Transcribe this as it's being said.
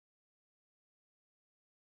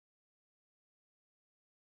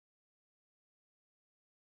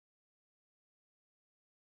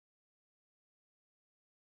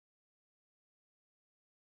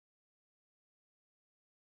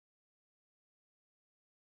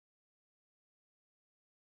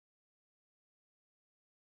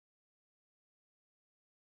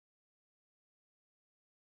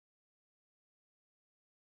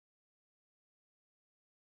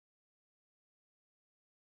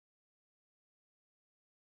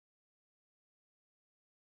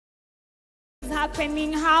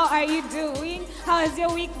happening? How are you doing? How has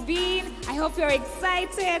your week been? I hope you're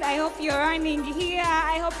excited. I hope you're running here.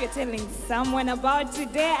 I hope you're telling someone about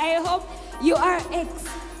today. I hope you are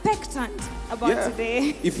expectant about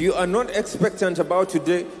today. If you are not expectant about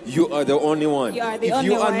today, you are the only one. You are the if only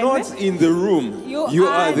you are one. not in the room, you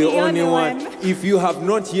are the only one. If you have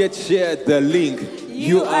not yet shared the link,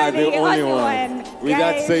 you are the only one. With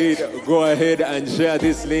that said, go ahead and share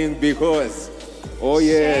this link because, oh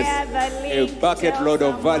yes, a bucket load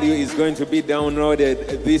of value is going to be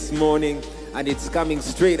downloaded this morning, and it's coming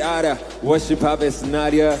straight out of Worship Harvest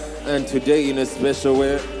Nadia. And today, in a special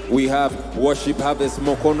way, we have Worship Harvest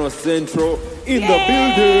Mokono Central in the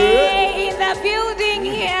building. In the building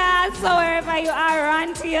here. So wherever you are,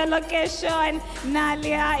 run to your location.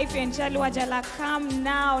 Nalia, if you're in Chaluajala, come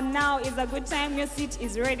now. Now is a good time. Your seat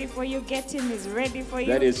is ready for you. Getting is ready for you.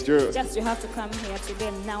 That is true. Just you have to come here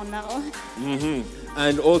today. Now.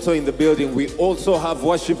 And also in the building, we also have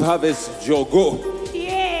Worship Harvest Jogo.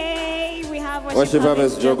 Yay! We have Worship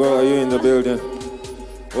Harvest Jogo. Are you in the building?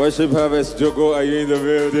 Worship Harvest Jogo, are you in the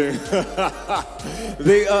building?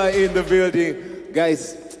 They are in the building.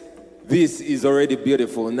 Guys, this is already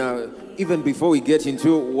beautiful. Now, even before we get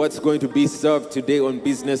into what's going to be served today on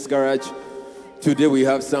Business Garage, today we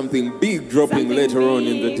have something big dropping later on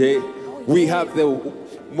in the day. We have the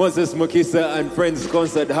Moses Mokisa and Friends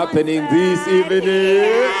concert happening this evening.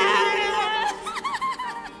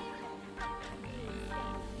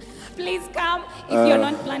 Please come. If you're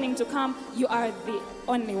not planning to come, you are the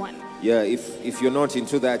only one. Yeah, if you're not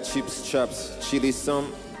into that chips, chaps, chili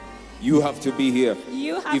sum, you have to be here.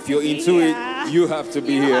 If you're into it, you have to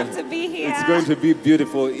be here. You have to be here. It's going to be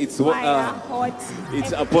beautiful. It's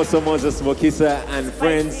Apostle Moses Mokisa and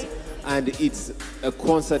Friends, and it's a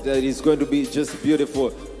concert that is going to be just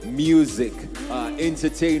beautiful. Music,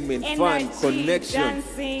 entertainment, energy, fun, connection,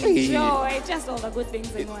 dancing, joy, just all the good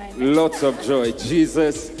things in one. Lots of joy.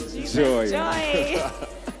 Jesus joy.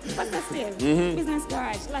 Pastor Steve, Business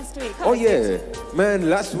Garage last week. Oh yeah, man,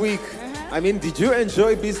 last week. I mean, did you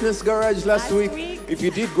enjoy Business Garage last week? If you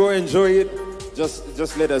did go enjoy it,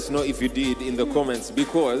 just let us know if you did in the comments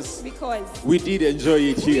because we did enjoy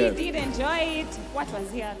it here. We did enjoy it. What was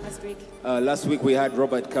here last week? Last week we had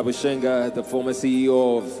Robert Kabushenga, the former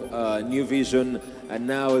CEO of New Vision, and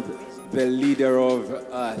now the leader of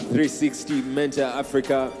 360 Mentor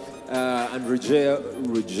Africa, and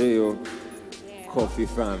Rugeo Coffee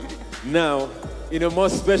Farm. Now, in a more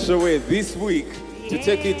special way, this week, to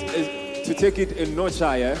take it a notch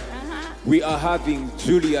higher, we are having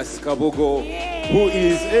Julius Kabugo, who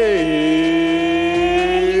is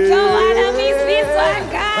You don't wanna miss this one,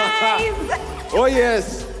 guys. Oh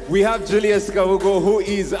yes, we have Julius Kabugo, who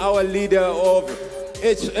is our leader of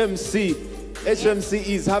HMC. HMC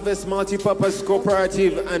is Harvest Multipurpose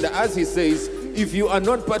Cooperative, and as he says, if you are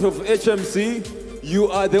not part of HMC,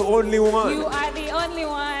 you are the only one. You are the only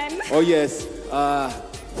one. Oh yes.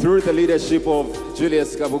 Through the leadership of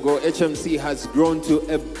Julius Kabugo, HMC has grown to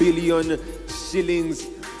 $1 billion shillings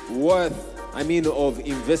worth, of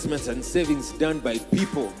investments and savings done by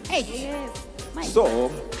people. So,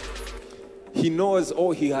 he knows,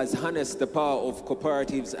 he has harnessed the power of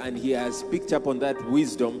cooperatives, and he has picked up on that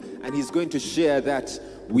wisdom, and he's going to share that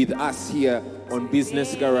with us here on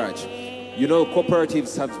Business Garage. You know,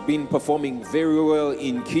 cooperatives have been performing very well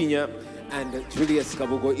in Kenya, and Julius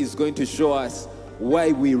Kabugo is going to show us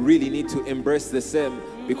why we really need to embrace the same,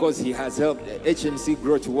 because he has helped HMC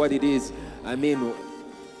grow to what it is.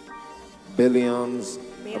 Billions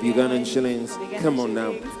of Ugandan shillings. Come on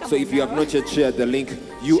now. So if you have not yet shared the link,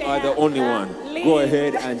 you are the only one. Go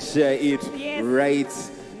ahead and share it right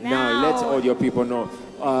now. Let all your people know.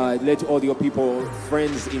 Let all your people,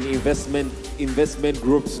 friends in investment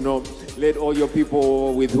groups know. Let all your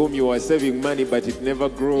people with whom you are saving money but it never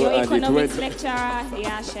grew your and economics it went.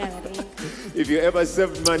 lecturer, share it. If you ever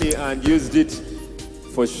saved money and used it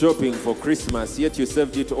for shopping for Christmas, yet you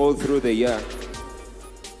saved it all through the year,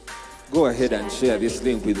 go ahead and share this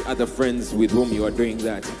link with other friends with whom you are doing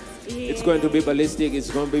that. It's going to be ballistic.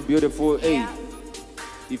 It's going to be beautiful. Hey,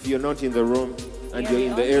 if you're not in the room and you're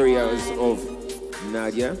in the areas of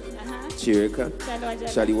Nadia, Chireka,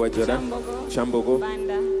 Chaliwajara, Chambogo,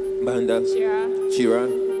 Banda, Chira,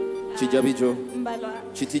 Chijabijo,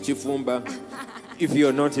 Chitichifumba. If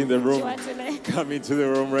you're not in the room, come into the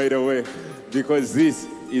room right away, because this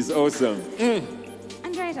is awesome.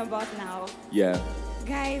 And right about now,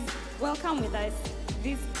 guys, welcome with us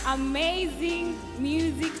this amazing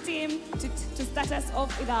music team to start us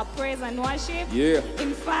off with our praise and worship.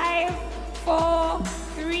 In 5, 4,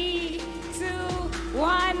 3, 2,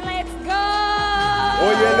 1, let's go!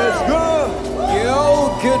 Oh yeah, let's go!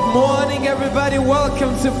 Yo, Good morning, everybody.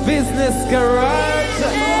 Welcome to Business Garage.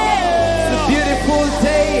 It's a beautiful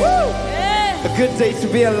day. A good day to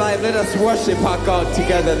be alive. Let us worship our God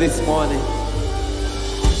together this morning.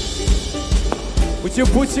 Would you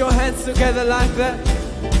put your hands together like that?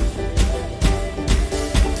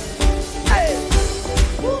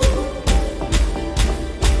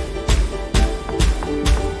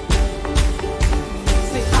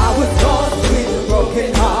 See, I was born with a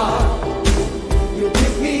broken heart. You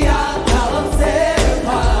picked me up, now I'm set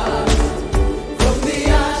apart. From the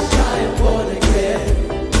ash I am born again,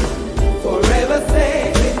 forever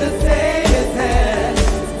safe in the Savior's hands.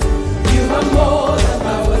 You are more than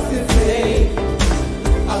my words can say.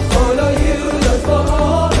 I'll follow you, Lord, for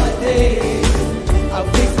all my days. I'll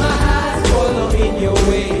fix my eyes, follow in your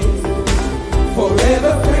ways.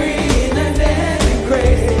 Forever free in an ending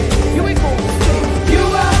grace. Here we go. You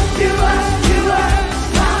are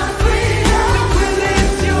my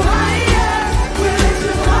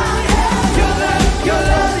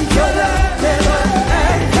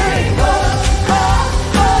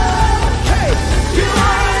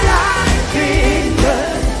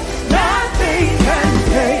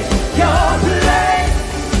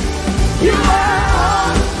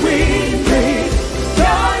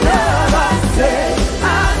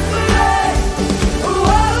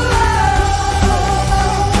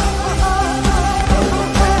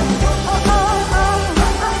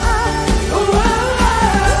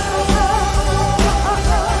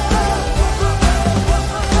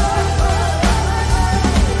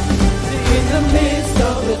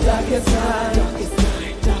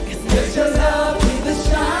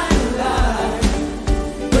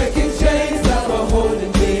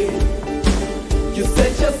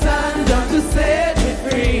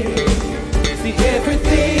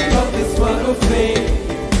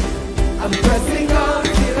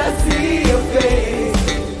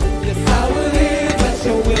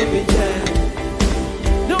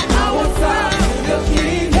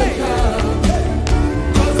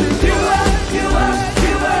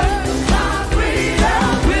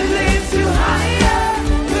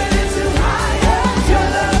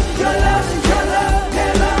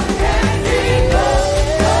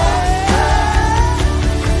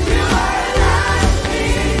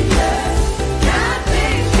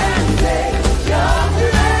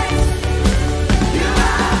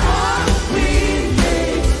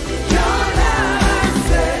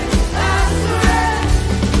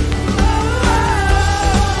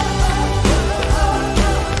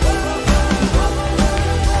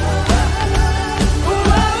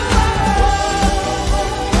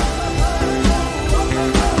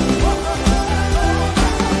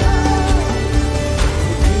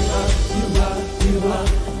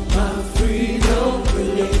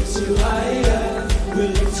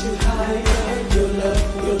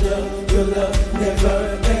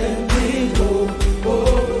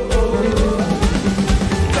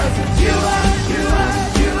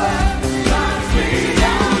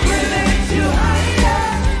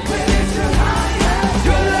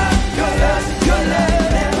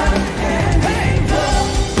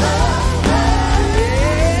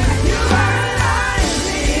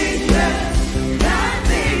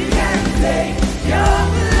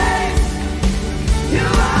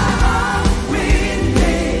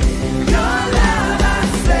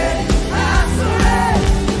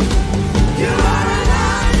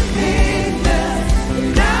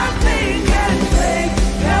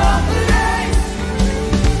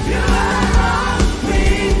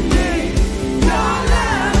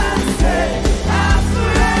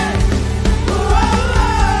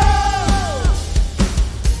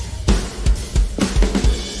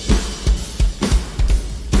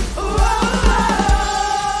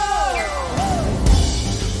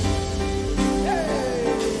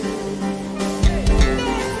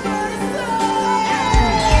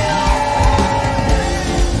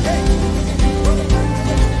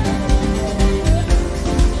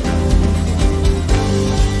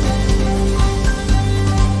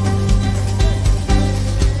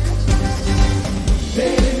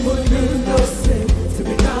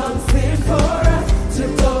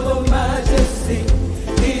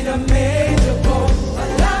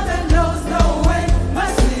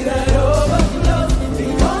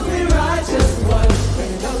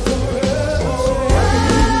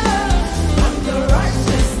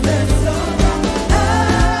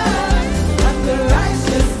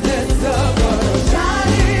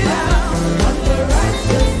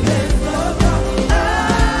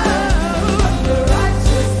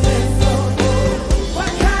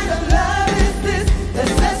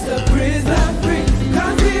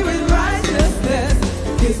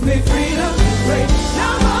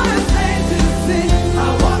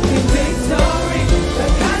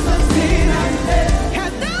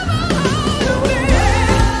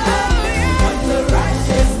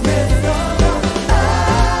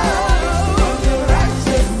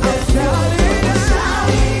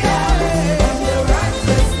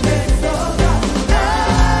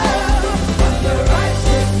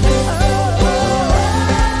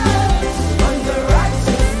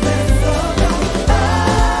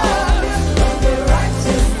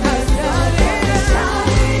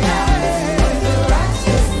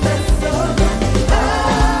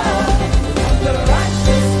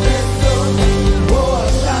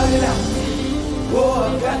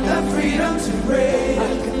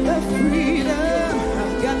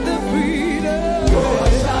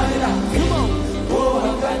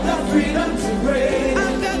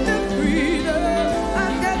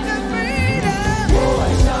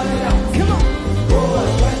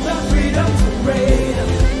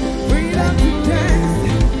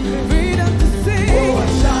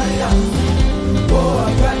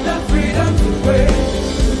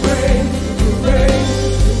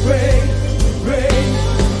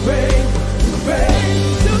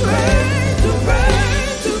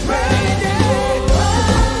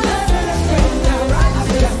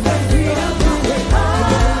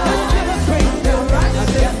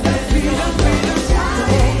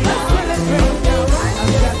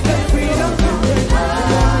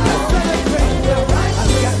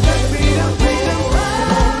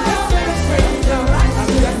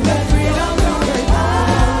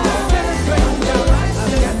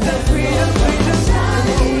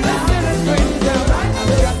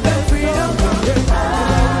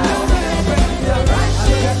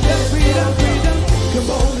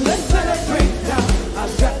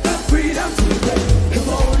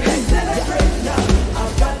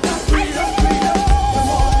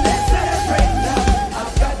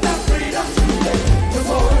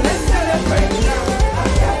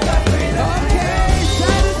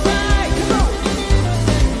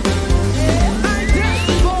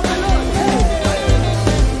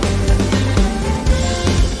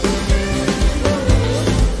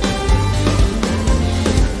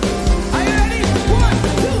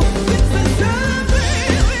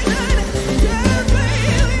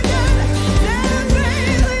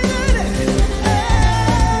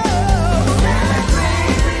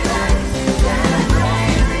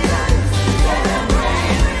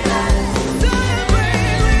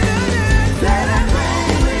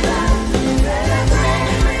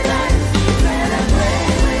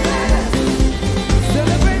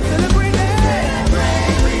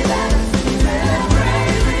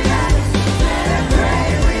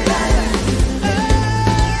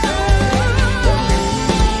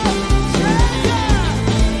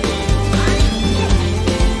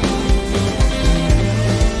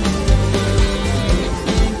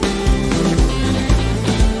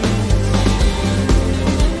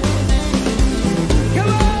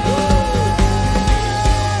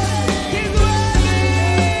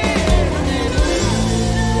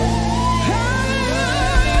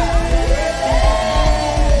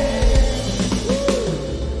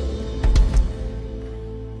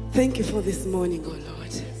morning, oh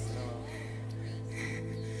Lord.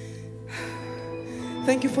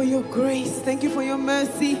 Thank you for your grace. Thank you for your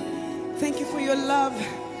mercy. Thank you for your love.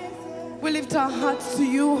 We lift our hearts to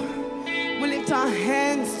you. We lift our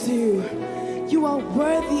hands to you. You are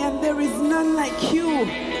worthy and there is none like you.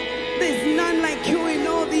 There is none like you in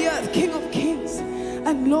all the earth. King of kings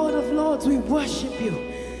and Lord of lords, we worship you.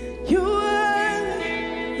 You are,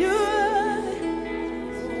 you are.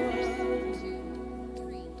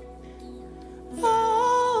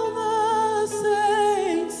 All the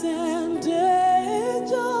saints and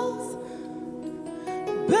angels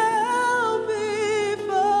bow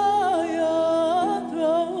before your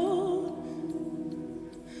throne,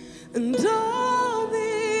 and all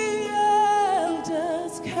the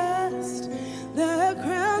elders cast their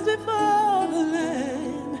crowns before the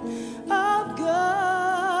Lamb of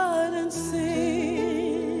God and sing.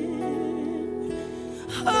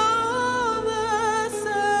 All the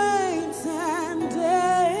saints and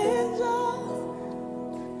angels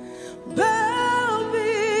bow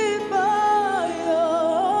before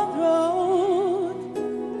your throne,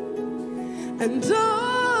 and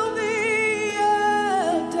all the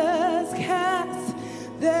elders cast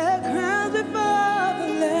their crowns before the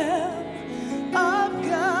Lamb of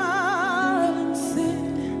God and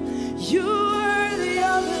said, "You are the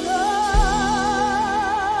other Lord.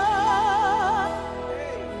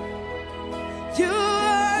 You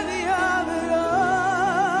are the other Lord.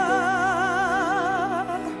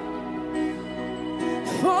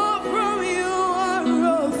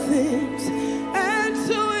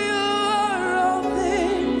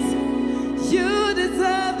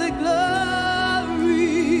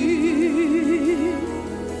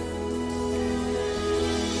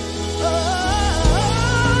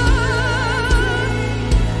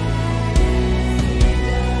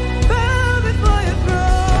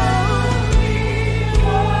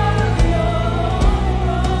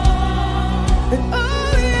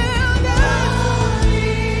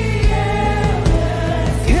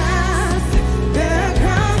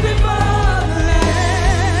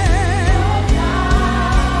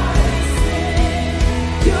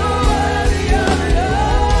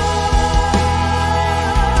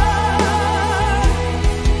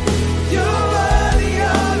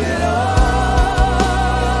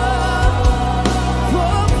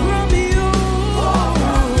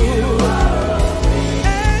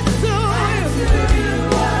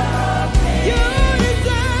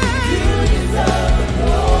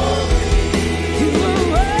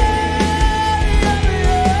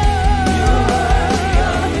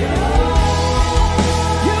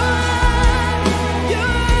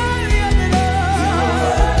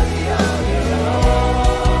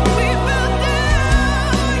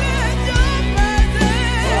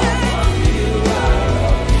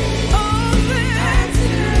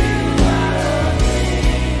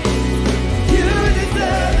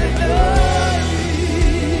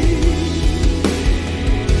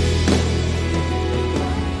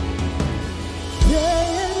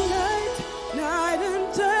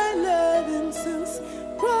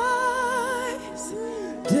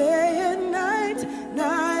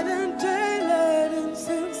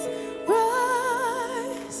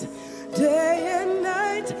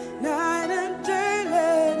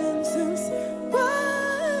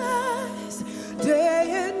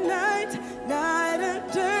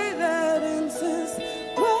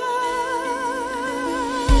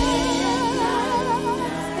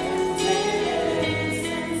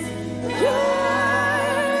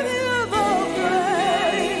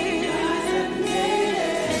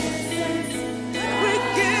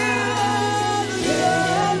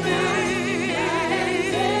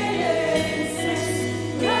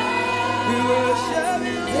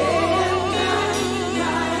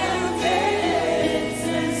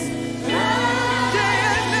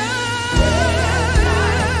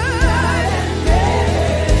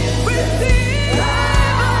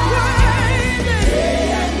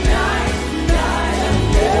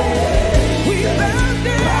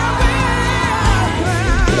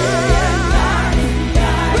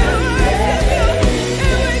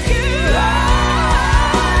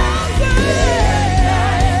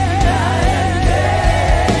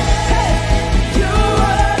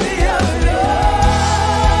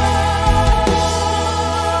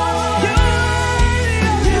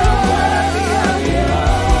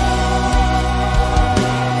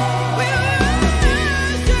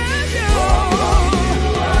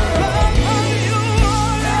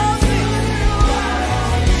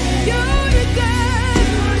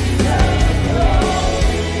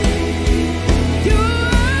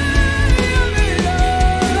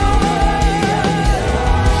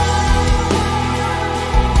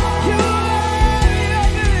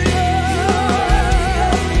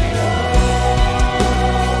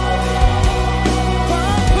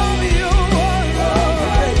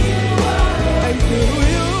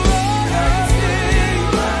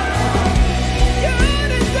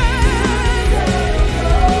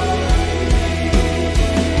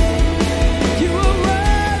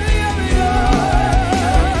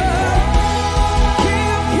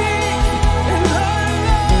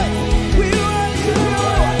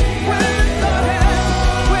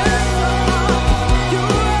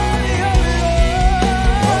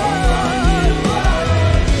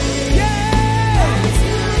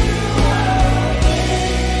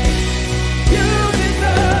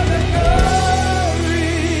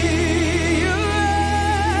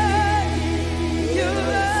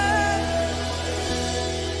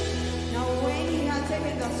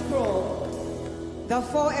 the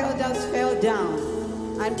 4 elders fell down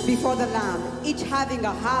and before the Lamb, each having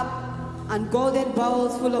a harp and golden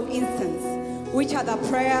bowls full of incense, which are the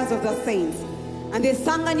prayers of the saints. And they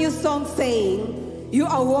sang a new song, saying, "You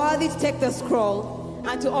are worthy to take the scroll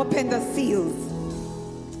and to open the seals.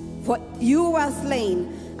 For you were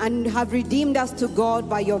slain and have redeemed us to God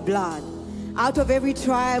by your blood, out of every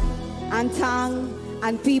tribe and tongue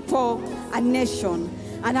and people and nation,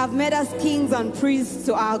 and have made us kings and priests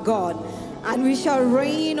to our God, and we shall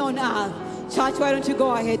reign on earth." Church, why don't you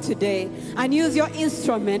go ahead today and use your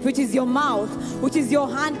instrument, which is your mouth, which is your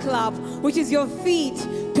hand clap, which is your feet,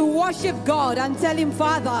 to worship God and tell him,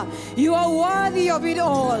 "Father, you are worthy of it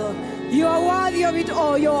all. You are worthy of it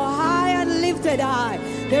all. You're high and lifted high.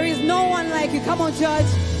 There is no one like you." Come on, church.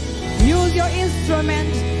 Use your instrument,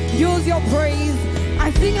 use your praise,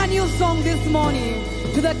 and sing a new song this morning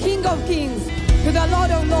to the King of Kings, to the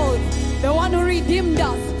Lord of Lords, the one who redeemed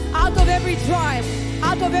us out of every tribe,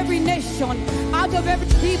 out of every nation, out of every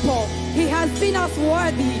people. He has seen us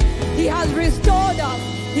worthy. He has restored us.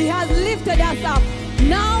 He has lifted us up.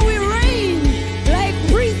 Now we reign like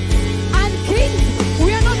priests and kings.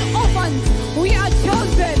 We are not orphans. We are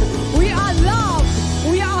chosen. We are loved.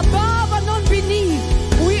 We are above and not beneath.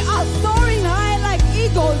 We are soaring high like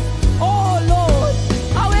eagles. Oh Lord,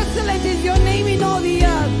 how excellent is your name in all the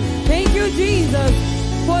earth. Thank you, Jesus,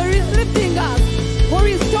 for lifting us, for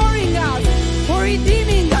restoring us, for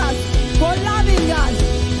redeeming us, for loving us.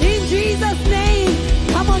 In Jesus' name,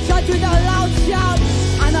 come on, church, with a loud shout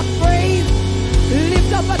and a praise.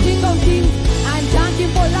 Lift up a King of Kings and thank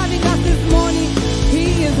him for loving us this morning. He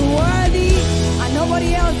is worthy and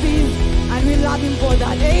nobody else is, and we love him for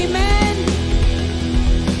that. Amen.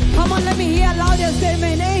 Come on, let me hear loudest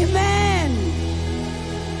amen. Amen.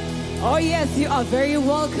 Oh yes, you are very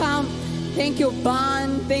welcome. Thank you,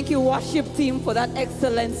 band. Thank you, worship team, for that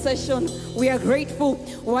excellent session. We are grateful.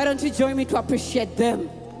 Why don't you join me to appreciate them?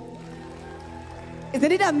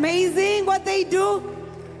 Isn't it amazing what they do?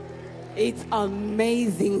 It's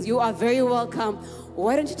amazing. You are very welcome.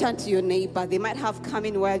 Why don't you turn to your neighbor? They might have come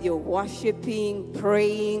in while you're worshiping,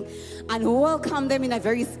 praying, and welcome them in a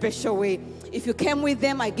very special way. If you came with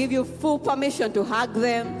them, I give you full permission to hug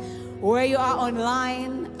them. Where you are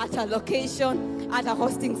online, at a location, at a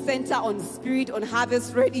hosting center, on Spirit, on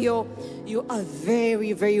Harvest Radio, you are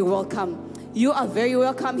very, very welcome. You are very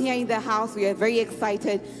welcome here in the house. We are very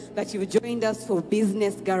excited that you've joined us for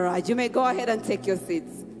Business Garage. You may go ahead and take your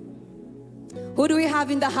seats. Who do we have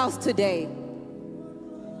in the house today?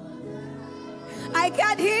 I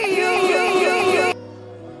can't hear you.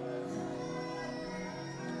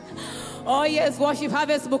 Oh yes, Worship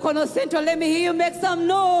Harvest Mukono Central. Let me hear you make some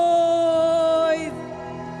noise.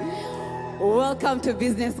 Welcome to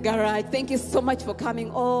Business Garage. Thank you so much for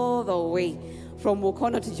coming all the way from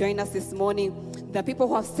Mukono to join us this morning. The people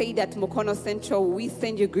who have stayed at Mukono Central, we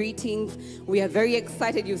send you greetings. We are very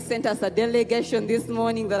excited. You've sent us a delegation this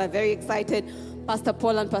morning that are very excited. Pastor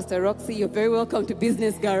Paul and Pastor Roxy, you're very welcome to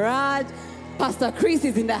Business Garage. Pastor Chris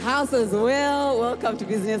is in the house as well. Welcome to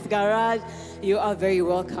Business Garage. You are very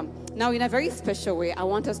welcome. Now, in a very special way, I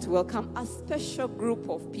want us to welcome a special group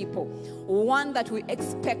of people, one that we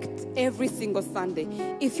expect every single Sunday.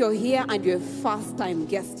 If you're here and you're a first-time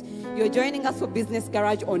guest, you're joining us for Business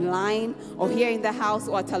Garage online or here in the house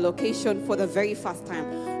or at a location for the very first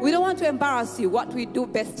time, we don't want to embarrass you. What we do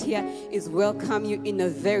best here is welcome you in a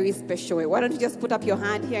very special way. Why don't you just put up your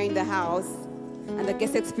hand here in the house, and the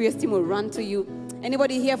guest experience team will run to you.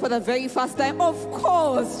 Anybody here for the very first time? Of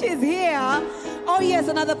course, she's here. Oh yes,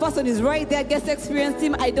 another person is right there. Guest experience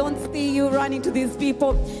team, I don't see you running to these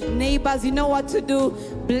people. Neighbors, you know what to do.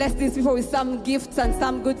 Bless these people with some gifts and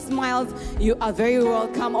some good smiles. You are very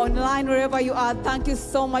welcome. Online, wherever you are, thank you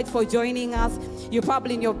so much for joining us. You're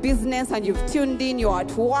probably in your business and you've tuned in. You're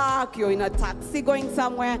at work, you're in a taxi going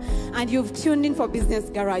somewhere, and you've tuned in for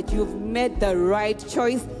Business Garage. You've made the right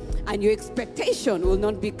choice, and your expectation will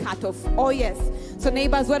not be cut off. Oh yes. So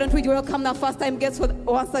neighbors, why don't we welcome the first time guests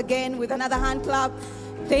once again with another hand clap.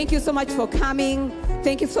 Thank you so much for coming.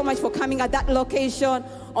 Thank you so much for coming at that location.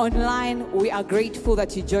 Online, we are grateful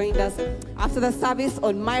that you joined us. After the service,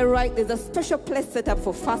 on my right, there's a special place set up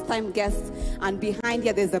for first time guests, and behind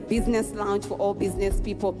here there's a business lounge for all business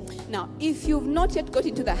people. Now, if you've not yet got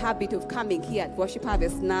into the habit of coming here at Worship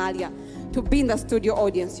Harvest Nalia to be in the studio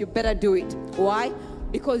audience, you better do it. Why?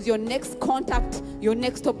 Because your next contact, your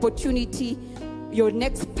next opportunity, your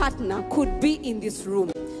next partner could be in this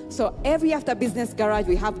room. So every after Business Garage,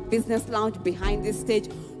 we have business lounge behind this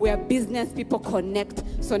stage where business people connect.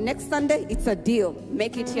 So next Sunday, it's a deal.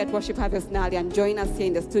 Make it here at Worship Harvest Nali and join us here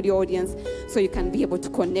in the studio audience so you can be able to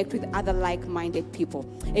connect with other like-minded people.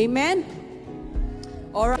 Amen?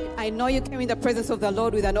 All right, I know you came in the presence of the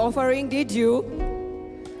Lord with an offering. Did you?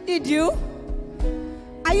 Did you?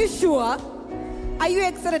 Are you sure? Are you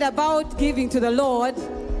excited about giving to the Lord?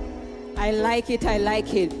 I like it, I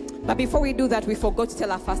like it. But before we do that, we forgot to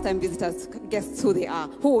tell our first-time visitors, guests who they are,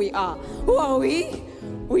 who we are. Who are we?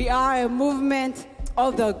 We are a movement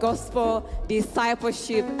of the gospel,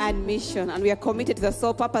 discipleship, and mission. And we are committed to the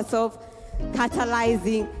sole purpose of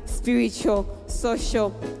catalyzing spiritual,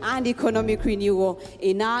 social, and economic renewal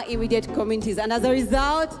in our immediate communities. And as a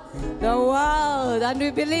result, the world. And we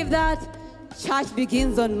believe that church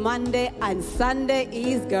begins on Monday and Sunday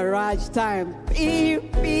is garage time.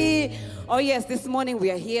 Oh yes, this morning we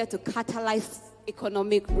are here to catalyze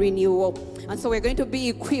economic renewal. And so we're going to be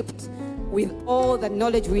equipped with all the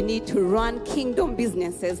knowledge we need to run kingdom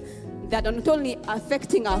businesses that are not only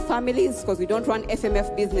affecting our families, because we don't run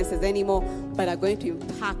FMF businesses anymore, but are going to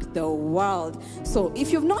impact the world. So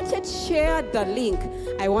if you've not yet shared the link,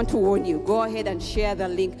 I want to warn you, go ahead and share the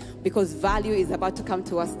link, because value is about to come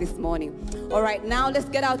to us this morning. All right, now let's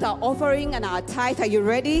get out our offering and our tithe. Are you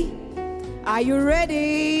ready? Are you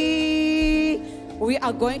ready? We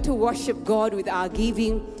are going to worship God with our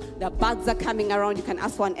giving. The bags are coming around. You can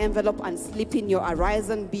ask for an envelope and slip in your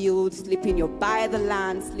Horizon Build, slip in your Buy the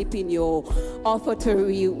Land, slip in your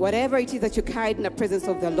offertory, whatever it is that you carried in the presence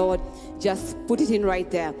of the Lord, just put it in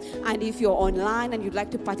right there. And if you're online and you'd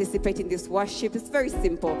like to participate in this worship, it's very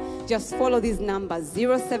simple. Just follow these numbers,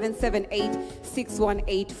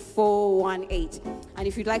 0778-618-418. And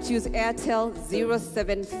if you'd like to use Airtel,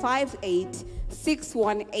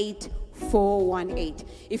 0758-618-418.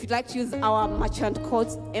 If you'd like to use our merchant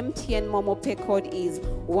codes, MTN Momo Pay code is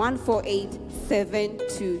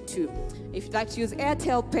 148722. If you'd like to use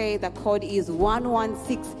Airtel Pay, the code is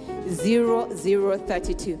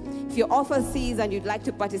 1160032. If you're overseas and you'd like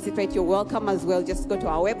to participate, you're welcome as well. Just go to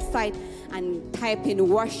our website and type in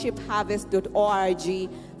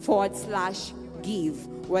worshipharvest.org/give.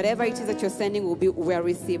 Whatever it is that you're sending will be well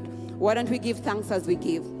received. Why don't we give thanks as we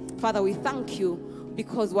give? Father, we thank you,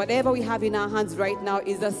 because whatever we have in our hands right now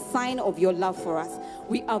is a sign of your love for us.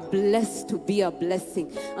 We are blessed to be a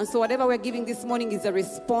blessing. And so whatever we're giving this morning is a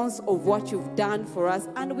response of what you've done for us.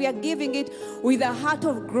 And we are giving it with a heart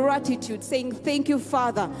of gratitude, saying, thank you,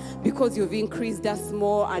 Father, because you've increased us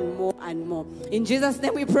more and more and more. In Jesus'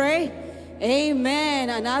 name we pray. Amen.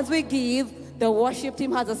 And as we give, the worship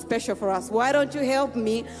team has a special for us. Why don't you help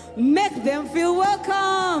me make them feel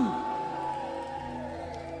welcome?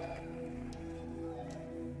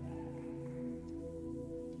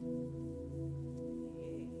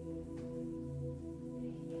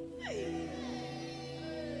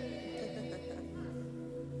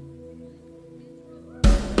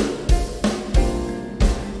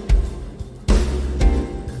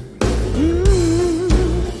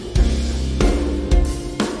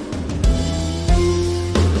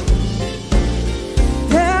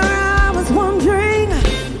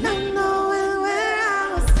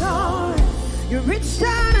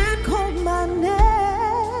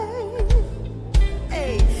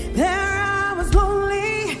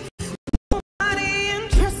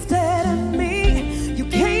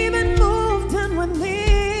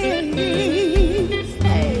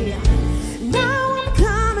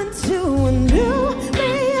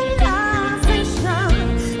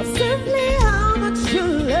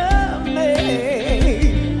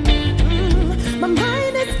 My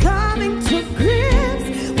mind is coming to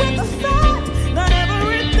grips with the fact that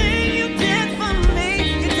everything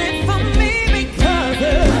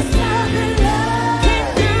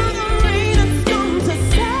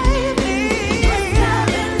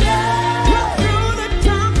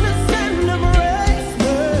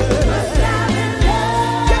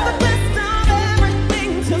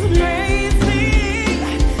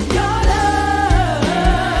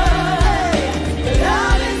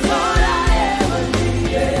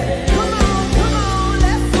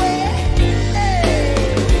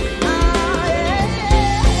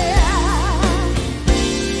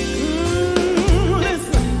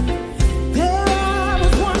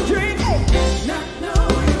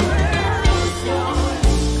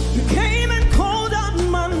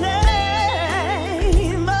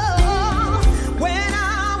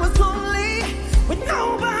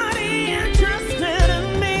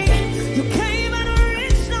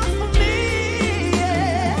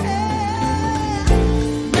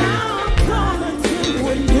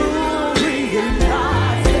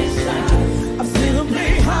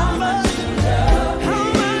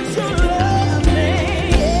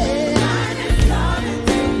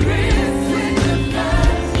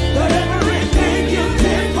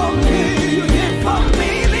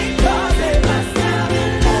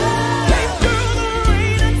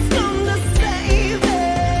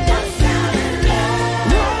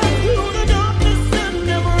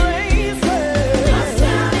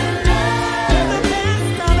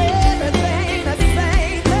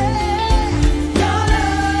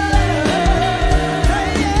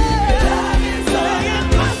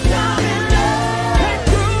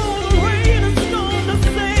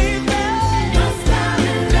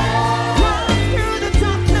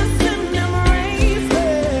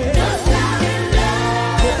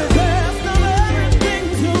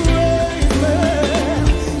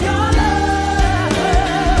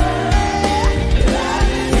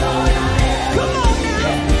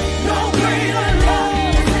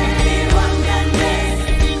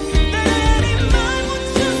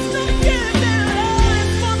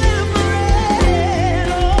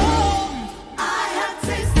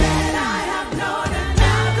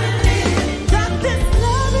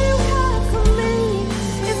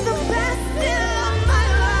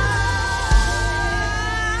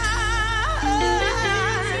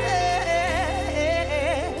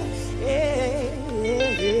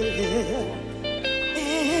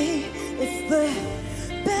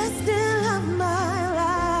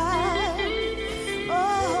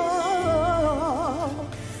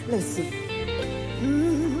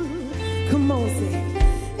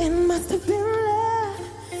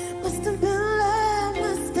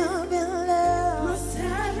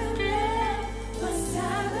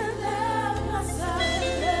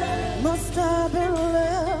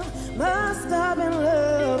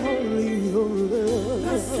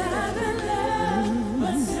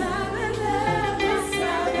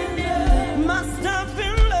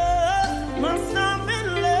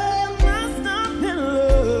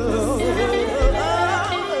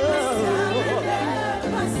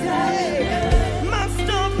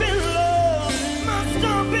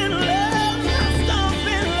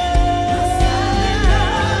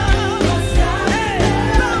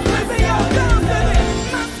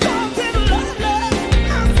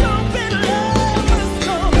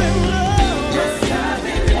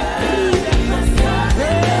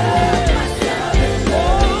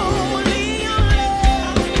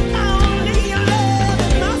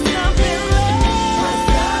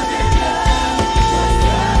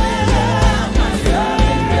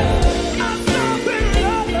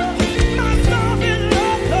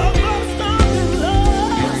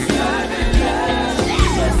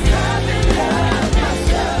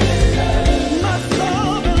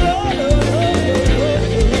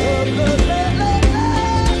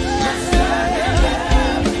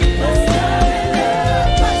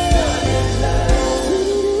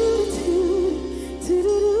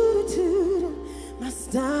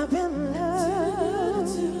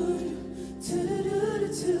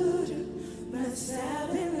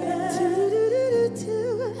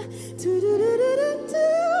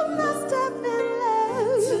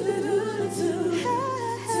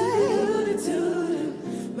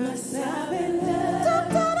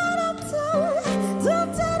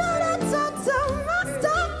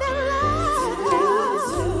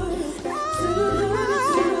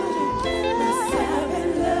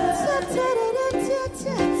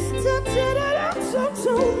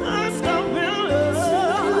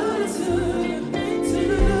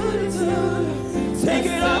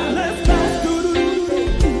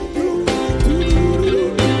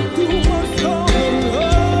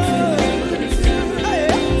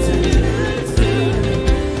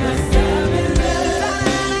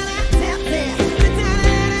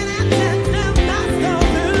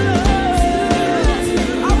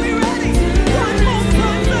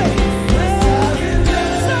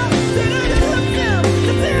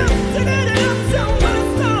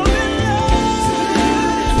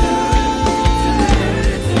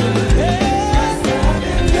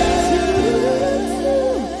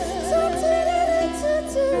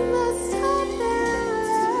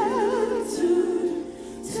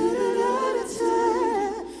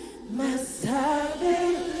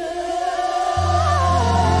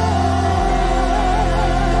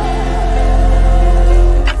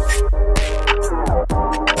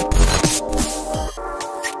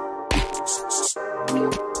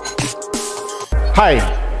Hi,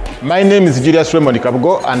 my name is Julius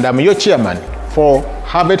Kabugo, and I'm your chairman for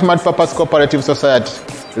Harvest Multipurpose Cooperative Society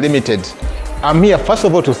Limited. I'm here, first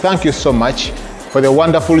of all, to thank you so much for the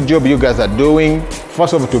wonderful job you guys are doing.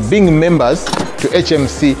 First of all, to being members to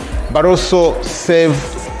HMC, but also save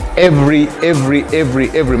every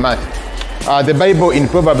month. The Bible in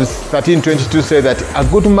Proverbs 13:22 says that a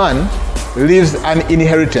good man leaves an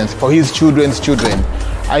inheritance for his children's children.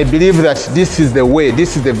 I believe that this is the way,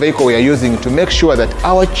 this is the vehicle we are using to make sure that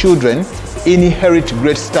our children inherit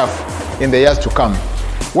great stuff in the years to come.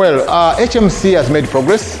 Well, HMC has made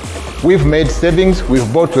progress. We've made savings,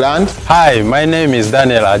 we've bought land. Hi, my name is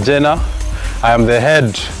Daniel Ajena. I am the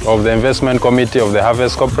head of the investment committee of the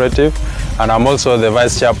Harvest Cooperative, and I'm also the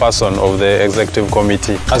vice chairperson of the executive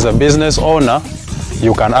committee. As a business owner,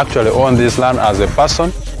 you can actually own this land as a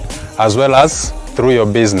person, as well as through your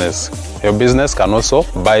business. Your business can also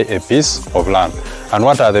buy a piece of land. And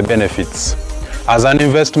what are the benefits? As an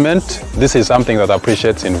investment, this is something that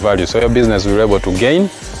appreciates in value. So your business will be able to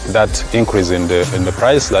gain that increase in the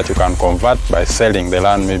price that you can convert by selling the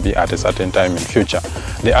land maybe at a certain time in future.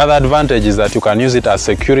 The other advantage is that you can use it as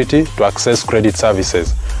security to access credit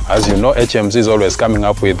services. As you know, HMC is always coming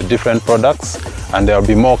up with different products, and there will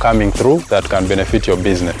be more coming through that can benefit your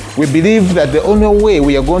business. We believe that the only way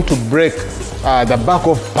we are going to break the back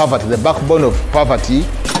of poverty, the backbone of poverty,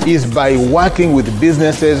 is by working with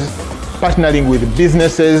businesses, partnering with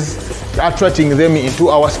businesses, attracting them into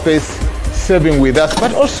our space, saving with us,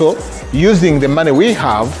 but also using the money we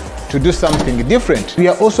have to do something different. We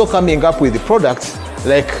are also coming up with products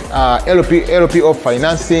like LPO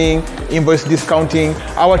financing, invoice discounting.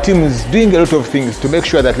 Our team is doing a lot of things to make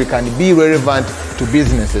sure that we can be relevant to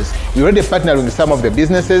businesses. We're already partnering with some of the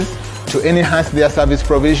businesses to enhance their service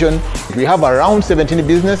provision. We have around 17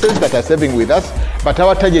 businesses that are saving with us, but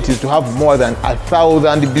our target is to have more than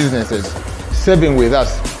 1,000 businesses saving with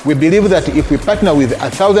us. We believe that if we partner with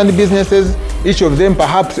 1,000 businesses, each of them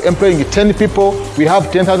perhaps employing 10 people, we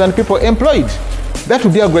have 10,000 people employed. That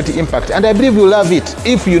would be a great impact, and I believe you'll love it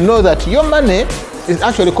if you know that your money is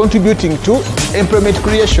actually contributing to employment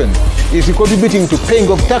creation, is contributing to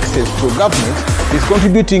paying of taxes to government, is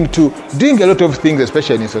contributing to doing a lot of things,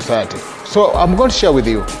 especially in society. So I'm going to share with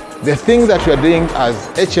you the things that we are doing as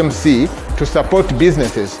HMC to support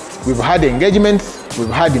businesses. We've had engagements, we've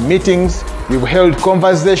had meetings, we've held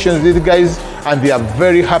conversations with guys, and they are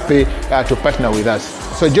very happy to partner with us.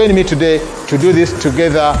 So join me today to do this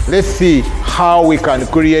together. Let's see how we can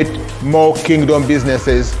create more kingdom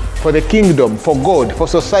businesses for the kingdom, for God, for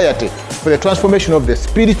society, for the transformation of the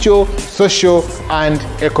spiritual, social, and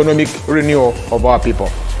economic renewal of our people.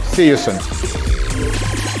 See you soon.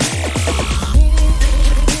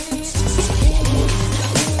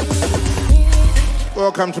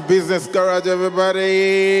 Welcome to Business Garage,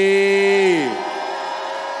 everybody.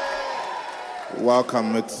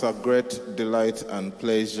 Welcome. It's a great delight and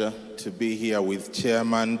pleasure to be here with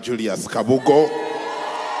Chairman Julius Kabugo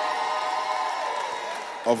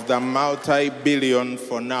of the multi-billion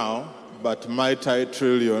for now, but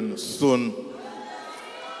multi-trillion soon,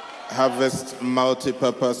 Harvest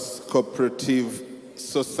Multipurpose Cooperative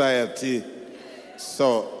Society.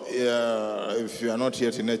 So, if you are not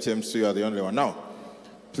yet in HMC, you are the only one now.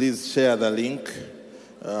 Please share the link.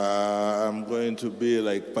 I'm going to be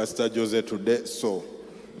like Pastor Jose today, so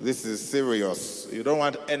this is serious. You don't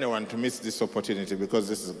want anyone to miss this opportunity because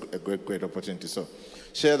this is a great opportunity. So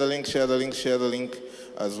share the link, share the link, share the link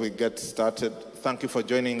as we get started. Thank you for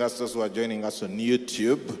joining us, those who are joining us on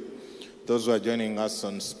YouTube, those who are joining us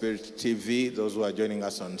on Spirit TV, those who are joining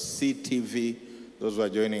us on CTV, those who are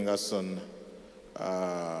joining us on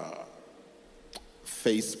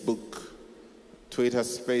Facebook, Twitter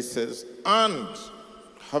Spaces, and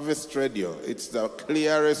Harvest Radio. It's the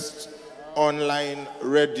clearest online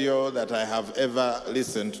radio that I have ever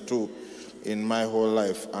listened to in my whole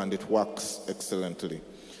life, and it works excellently.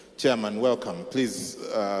 Chairman, welcome. Please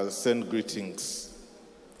send greetings.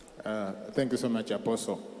 Thank you so much,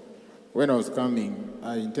 Apostle. When I was coming,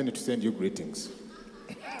 I intended to send you greetings.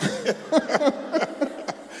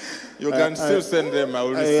 You can still send them. I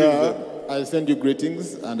will receive them. I send you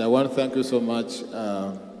greetings, and I want to thank you so much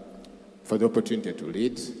for the opportunity to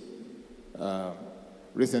lead.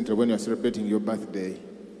 Recently, when you were celebrating your birthday,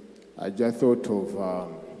 I just thought of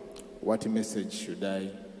what message should I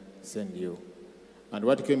send you. And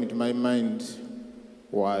what came into my mind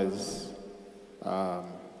was,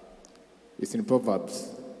 it's in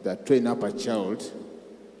Proverbs, that train up a child,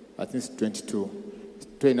 I think it's 22,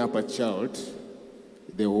 train up a child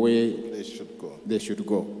the way they should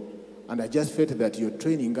go. And I just felt that you're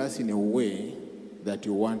training us in a way that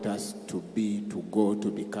you want us to be, to go, to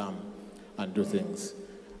become, and do things.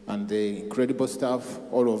 And the incredible stuff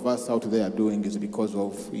all of us out there are doing is because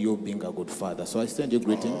of you being a good father. So I send you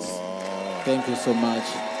greetings. Thank you so much.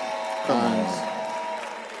 And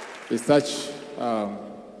it's such,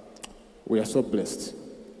 we are so blessed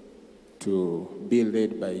to be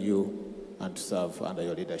led by you and to serve under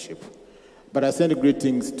your leadership. But I send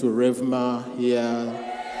greetings to Revma here.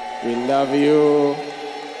 We love you.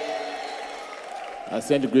 I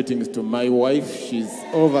send greetings to my wife. She's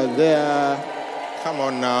over there. Come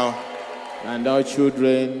on now. And our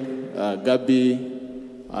children, Gabby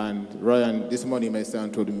and Ryan. This morning my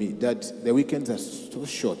son told me that the weekends are so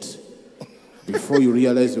short before you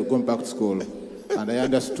realize you're going back to school. And I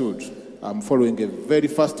understood. I'm following a very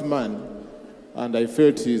fast man, and I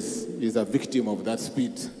felt he's a victim of that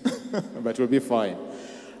speed. But we'll be fine.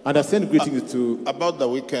 And I send greetings to... About the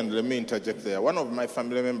weekend, let me interject there. One of my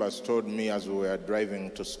family members told me as we were driving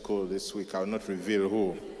to school this week, I'll not reveal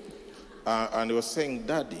who, and he was saying,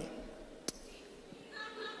 Daddy.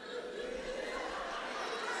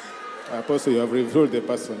 Apostle, you have revealed the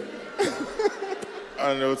person.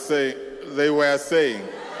 And they would say, they were saying,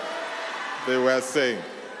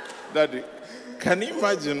 Daddy, can you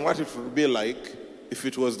imagine what it would be like if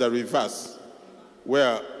it was the reverse,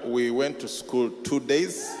 where we went to school 2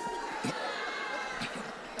 days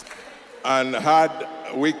and had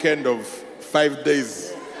a weekend of 5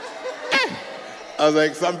 days? I was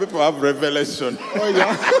like, some people have revelation. Oh,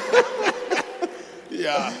 yeah.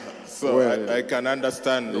 Yeah. So well, I can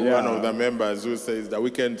understand one of the members who says the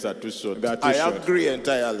weekends are too short. I agree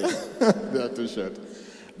entirely. They are too short.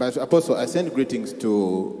 But Apostle, I send greetings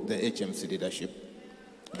to the HMC leadership,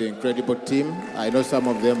 the incredible team. I know some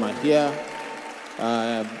of them are here.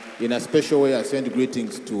 In a special way, I send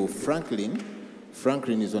greetings to Franklin.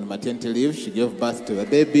 Franklin is on maternity leave. She gave birth to a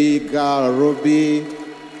baby girl, Ruby.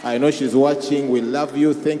 I know she's watching. We love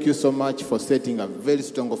you. Thank you so much for setting a very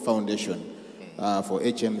strong foundation for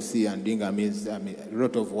HMC and doing a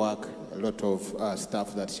lot of work, a lot of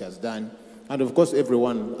stuff that she has done. And of course,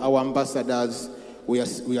 everyone, our ambassadors, we are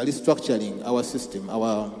restructuring our system,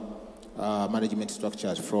 our management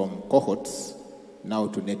structures from cohorts now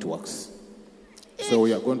to networks. So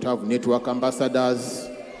we are going to have network ambassadors.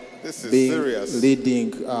 This is serious.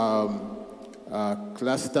 Leading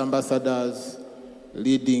cluster ambassadors,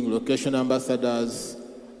 leading location ambassadors,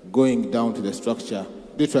 going down to the structure.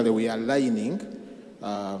 Literally, we are aligning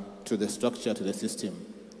to the structure, to the system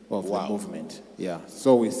of the movement. Yeah.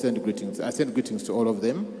 So we send greetings. I send greetings to all of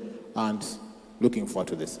them, and looking forward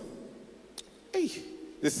to this. Hey,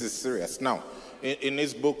 this is serious. Now, in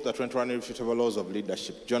his book, The 21 Irrefutable Laws of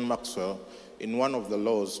Leadership, John Maxwell, in one of the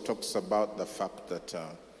laws, talks about the fact that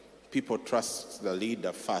people trust the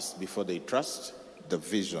leader first before they trust the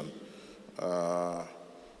vision. I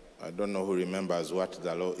don't know who remembers what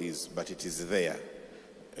the law is, but it is there.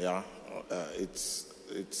 Yeah, it's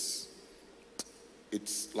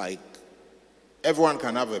like everyone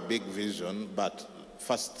can have a big vision, but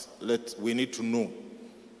first we need to know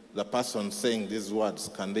the person saying these words,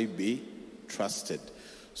 can they be trusted?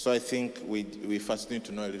 So I think we first need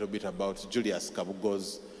to know a little bit about Julius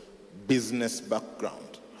Kabugo's business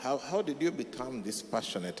background. How did you become this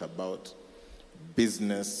passionate about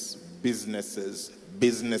businesses,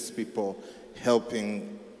 business people,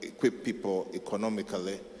 helping equip people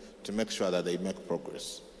economically to make sure that they make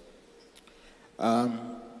progress?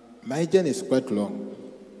 My journey is quite long.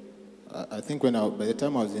 I think by the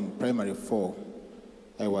time I was in primary 4,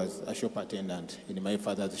 I was a shop attendant in my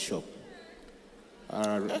father's shop.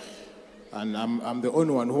 And I'm the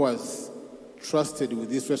only one who was trusted with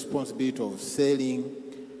this responsibility of selling,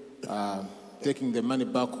 taking the money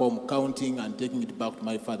back home, counting, and taking it back to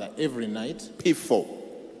my father every night.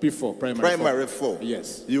 P4, primary 4.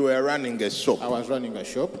 Yes. You were running a shop. I was running a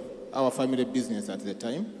shop, our family business at the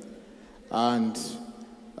time. And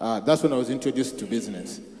that's when I was introduced to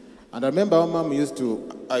business. And I remember our mom used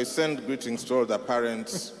to... I send greetings to all the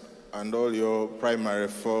parents and all your primary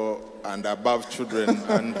 4 and above children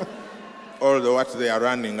and all what they are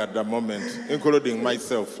running at the moment, including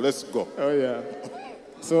myself. Let's go. Oh, yeah.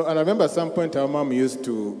 So, and I remember at some point our mom used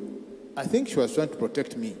to... I think she was trying to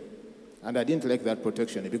protect me. And I didn't like that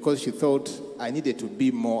protection because she thought I needed to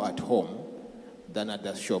be more at home than at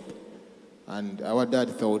the shop. And our dad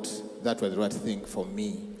thought that was the right thing for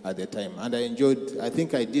me at the time. And I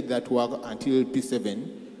think I did that work until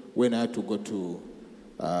P7 when I had to go to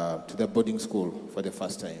the boarding school for the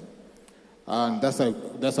first time. And that's how I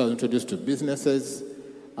was introduced to businesses.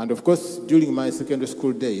 And of course, during my secondary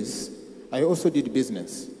school days, I also did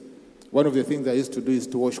business. One of the things I used to do is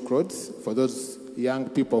to wash clothes. For those young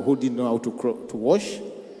people who didn't know how to wash,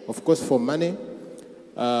 of course, for money.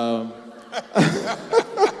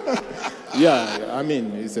 Yeah, I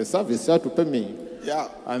mean, it's a service, you have to pay me. Yeah.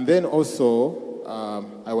 And then also,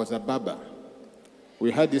 I was a barber.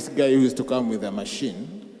 We had this guy who used to come with a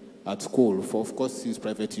machine at school for, of course, his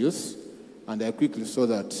private use. And I quickly saw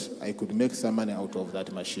that I could make some money out of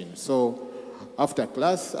that machine. So after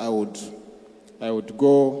class, I would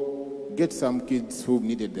go get some kids who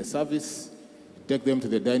needed the service, take them to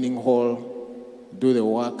the dining hall, do the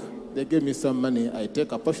work. They gave me some money. I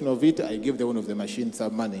take a portion of it. I give the one of the machine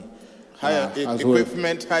some money. Hire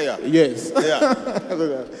equipment hire. Yes. Yeah.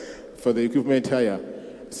 For the equipment hire.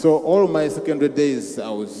 So all my secondary days, I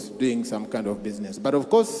was doing some kind of business. But of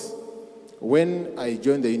course, when I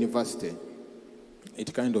joined the university,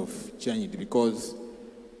 it kind of changed because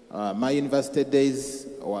my university days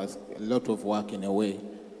was a lot of work in a way.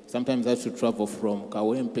 Sometimes I had to travel from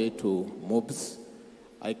Kawempe to Mobs.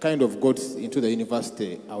 I kind of got into the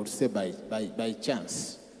university, I would say, by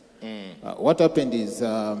chance. What happened is,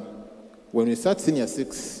 when we start senior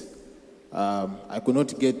 6, I could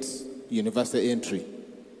not get university entry,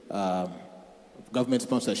 government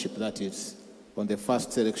sponsorship, that is, on the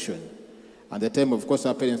first selection. At the time, of course,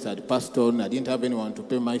 our parents had passed on. I didn't have anyone to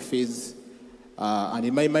pay my fees. And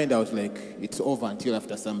in my mind, I was like, it's over until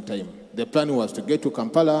after some time. The plan was to get to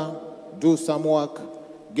Kampala, do some work,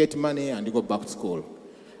 get money, and go back to school.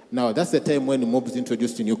 Now, that's the time when MOBS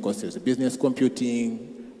introduced new courses, business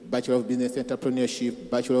computing, Bachelor of Business Entrepreneurship,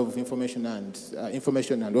 Bachelor of Information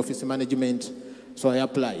and Office Management. So I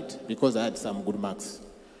applied because I had some good marks.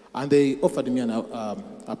 And they offered me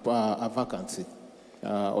a vacancy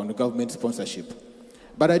on government sponsorship.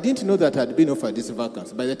 But I didn't know that I'd been offered this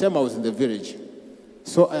vacancy by the time I was in the village.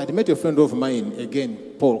 So I had met a friend of mine, again,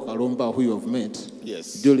 Paul Kalumba, who you have met,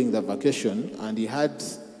 during the vacation, and he had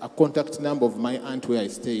a contact number of my aunt where I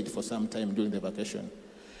stayed for some time during the vacation.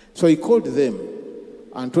 So he called them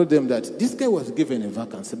and told them that this guy was given a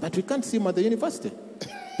vacancy, but we can't see him at the university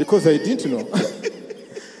because I didn't know.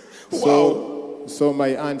 Wow. So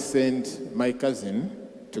my aunt sent my cousin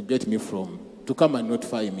to get me to come and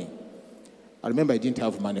notify me. I remember I didn't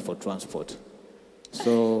have money for transport.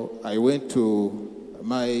 So I went to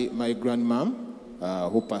my grandmom,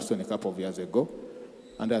 who passed on a couple of years ago,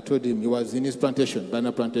 and I told him he was in his plantation,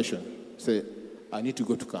 banana plantation. Say, I need to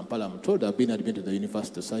go to Kampala. I'm told I've been admitted to the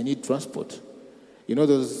university, so I need transport. You know,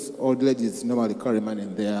 those old ladies normally carry money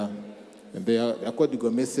in their according to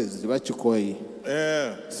messages,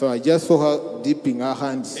 yeah. So I just saw her dipping her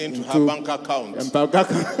hands into her bank account.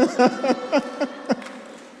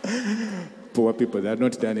 Poor people, they are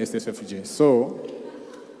not done SSFJ. So,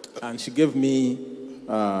 and she gave me,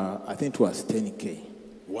 I think it was 10K.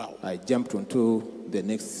 Wow. I jumped onto the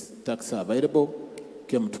next taxi available,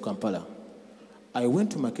 came to Kampala. I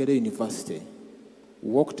went to Makerere University,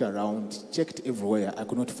 walked around, checked everywhere. I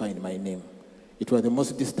could not find my name. It was the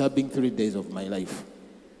most disturbing 3 days of my life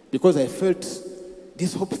because I felt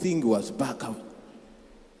this whole thing was back out.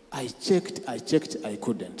 I checked, I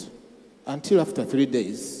couldn't. Until after 3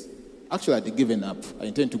 days, actually I'd given up. I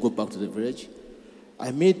intend to go back to the village. I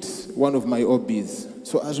met one of my OBs.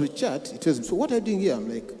 So as we chat, he tells me, so what are you doing here?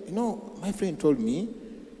 I'm like, you know, my friend told me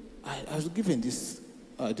I was given this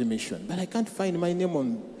admission, but I can't find my name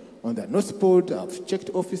on that notice board. I've checked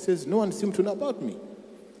offices. No one seemed to know about me.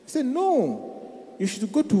 He said, no, you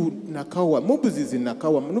should go to Nakawa. Mobs is in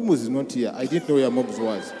Nakawa. Mobs is not here. I didn't know where Mobs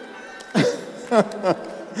was.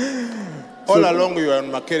 All along you were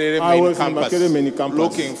on Makerere I was in Makerere main campus,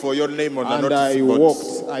 looking for your name on the notice board. And I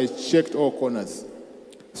walked. I checked all corners.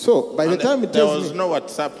 So by the time it there tells was me, no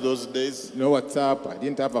WhatsApp those days. No WhatsApp. I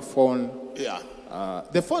didn't have a phone. Yeah.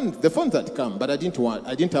 The phones had come, but I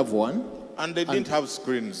didn't have one. And they didn't have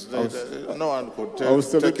screens. No one could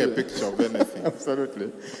take a picture of anything.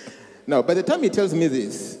 Absolutely. Now, by the time he tells me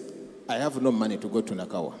this, I have no money to go to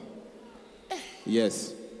Nakawa.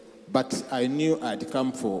 Yes. But I knew I'd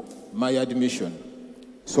come for my admission.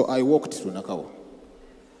 So I walked to Nakawa.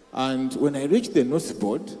 And when I reached the notice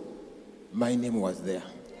board, my name was there.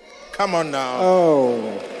 Come on now.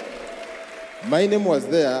 Oh. My name was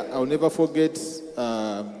there. I'll never forget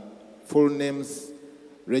full names,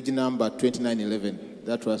 reg number 2911.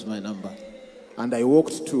 That was my number. And I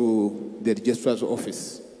walked to the registrar's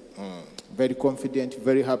office. Very confident,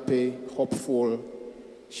 very happy, hopeful.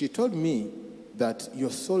 She told me that you're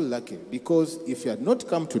so lucky because if you had not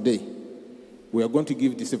come today, we are going to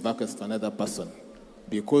give this vacancy to another person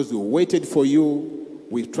because we waited for you,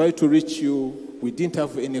 we tried to reach you, we didn't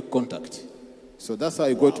have any contact. So that's how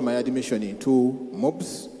I got my admission into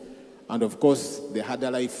MOBS. And of course, the harder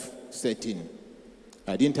life set in.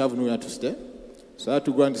 I didn't have nowhere to stay. So I had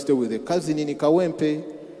to go and stay with a cousin in Kawempe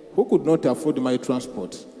who could not afford my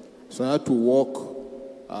transport. So I had to walk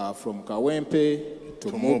from Kawempe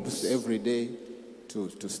to Mobs every day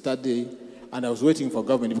to study. And I was waiting for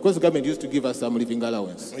government, because the government used to give us some living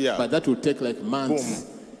allowance. Yeah. But that would take like months.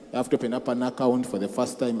 Boom. I have to open up an account for the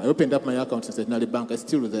first time. I opened up my account in Centenary Bank. I'm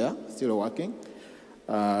still there, still working.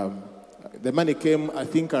 The money came, I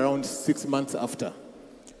think, around 6 months after.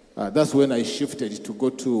 That's when I shifted to go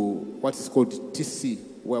to what is called TC,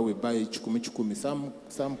 where we buy chukumi.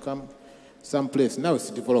 Some place. Now it's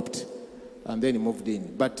developed. And then moved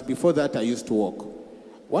in. But before that, I used to work.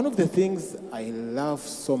 One of the things I love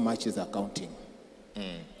so much is accounting.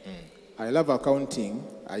 I love accounting.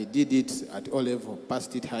 I did it at O level,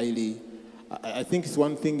 passed it highly. I think it's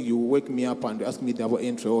one thing you wake me up and ask me double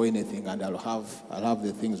entry or anything, and I'll have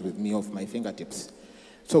the things with me off my fingertips.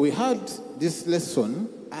 So we had this lesson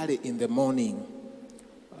early in the morning,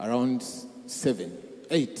 around 7,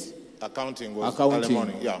 8. Accounting was early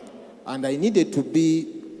morning, yeah. And I needed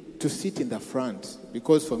to sit in the front,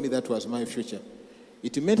 because for me that was my future.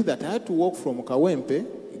 It meant that I had to walk from Kawempe,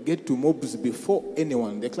 get to Mobs before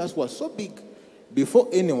anyone. The class was so big, before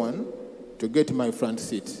anyone, to get my front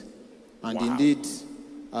seat. And wow. Indeed,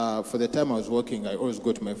 for the time I was working, I always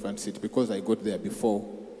got my front seat because I got there before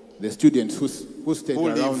the students who stayed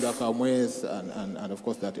around the Kamwes and of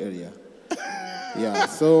course that area. Yeah,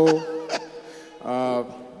 so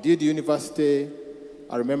did university.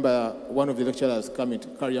 I remember one of the lecturers coming to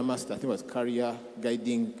career master, I think it was career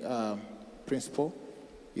guiding principle.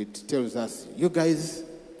 It tells us, you guys,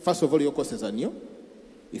 first of all, your courses are new.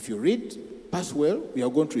 If you read, pass well, we are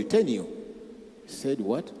going to retain you. He said,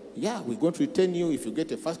 what? Yeah, we're going to retain you. If you get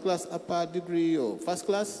a first class upper degree or first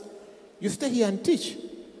class, you stay here and teach.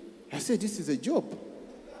 I said, this is a job.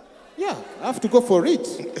 Yeah, I have to go for it.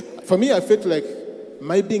 For me, I felt like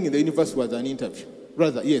my being in the university was an interview.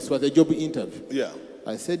 Rather, yes, was a job interview. Yeah.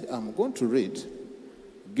 I said, I'm going to read.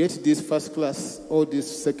 Get this first class or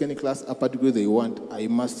this second class upper degree they want, I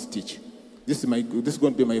must teach. This is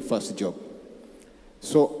going to be my first job.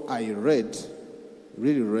 So I read,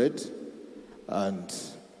 really read, and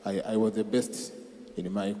I was the best in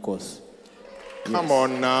my course. Come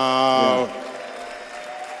on now. Yeah.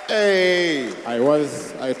 Hey.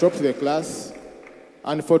 I topped the class.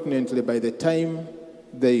 Unfortunately, by the time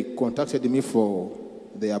they contacted me for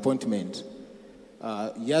the appointment,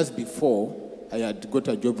 years before, I had got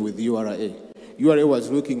a job with URA. URA was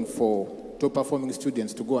looking for top-performing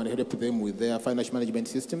students to go and help them with their financial management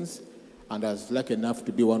systems, and I was lucky enough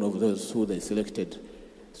to be one of those who they selected.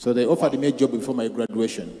 So they offered me a job before my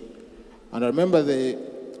graduation. And I remember the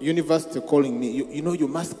university calling me, you know, you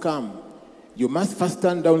must come. You must first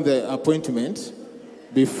turn down the appointment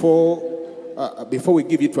before we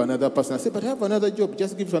give it to another person. I said, but I have another job,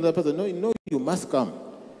 just give it to another person. No, you must come.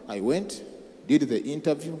 I went, did the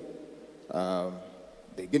interview.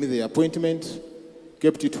 They gave me the appointment,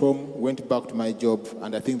 kept it home, went back to my job,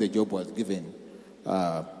 and I think the job was given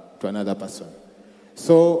to another person.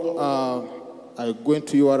 So I went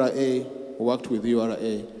to URA, worked with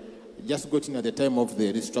URA, just got in at the time of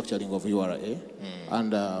the restructuring of URA,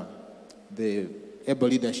 and the able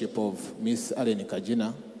leadership of Miss Allen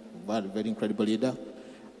Kajina, very incredible leader,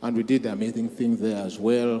 and we did amazing things there as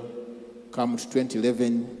well. Come to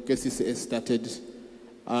 2011, KCCA started,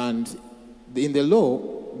 and in the law,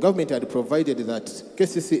 government had provided that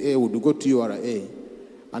KCCA would go to URA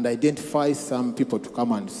and identify some people to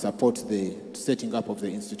come and support the setting up of the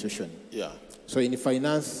institution. Yeah. So in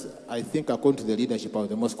finance, I think according to the leadership, I was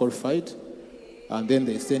the most qualified. And then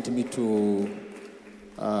they sent me to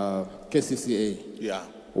KCCA,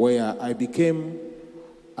 where I became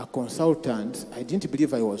a consultant. I didn't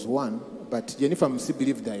believe I was one, but Jennifer Msi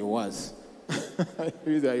believed I was. I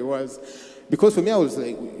believed I was. Because for me, I was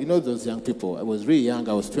like, you know those young people. I was really young.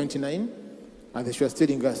 I was 29. And she was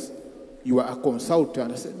telling us, you are a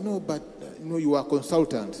consultant. I said, no, but no, you are a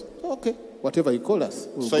consultant. Okay, whatever you call us.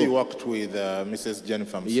 We'll so go. You worked with Mrs.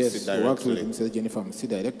 Jennifer Msi yes, directly? Yes, I worked with Mrs. Jennifer Msi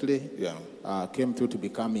directly. Yeah. Came through to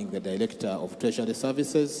becoming the director of Treasury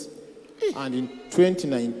Services. And in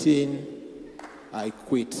 2019, I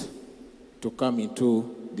quit to come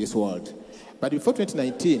into this world. But before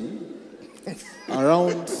 2019,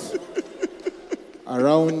 around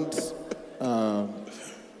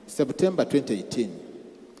September 2018,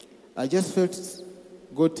 I just felt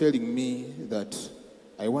God telling me that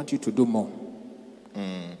I want you to do more.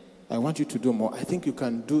 I want you to do more. I think you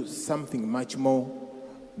can do something much more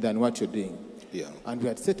than what you're doing. Yeah. And we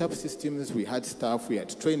had set up systems, we had staff, we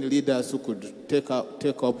had trained leaders who could take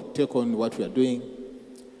on what we are doing.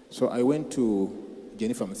 So I went to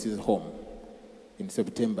Jennifer Msi's home in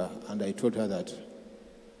September, and I told her that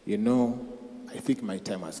you know, I think my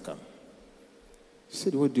time has come. She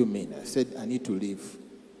said, what do you mean? I said, I need to leave.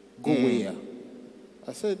 Go where?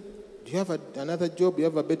 I said, do you have another job? You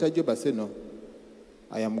have a better job? I said, no.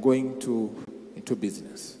 I am going into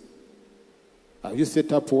business. Have you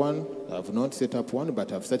set up one? I have not set up one,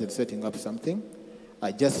 but I've started setting up something.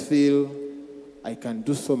 I just feel I can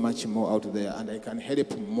do so much more out there, and I can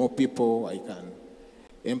help more people. I can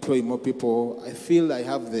employ more people. I feel I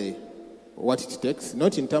have what it takes,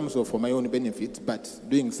 not in terms of for my own benefit, but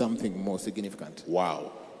doing something more significant.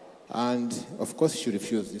 Wow. And of course she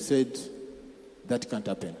refused. She said, that can't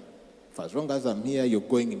happen. For as long as I'm here, you're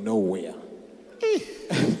going nowhere.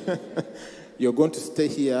 You're going to stay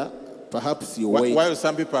here. Perhaps you wait. While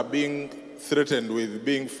some people are being threatened with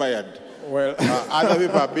being fired, well, other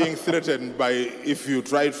people are being threatened by if you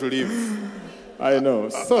try to leave. I know.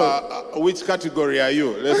 So, which category are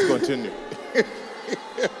you? Let's continue.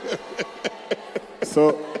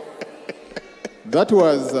 So that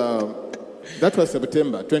was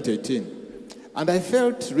September 2018, and I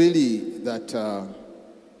felt really that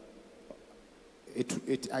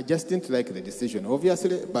I just didn't like the decision,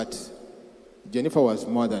 obviously, but Jennifer was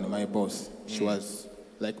more than my boss. She was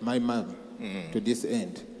like my mom to this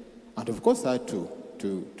end. And of course I had to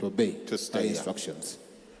obey her instructions.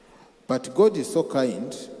 But God is so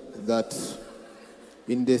kind that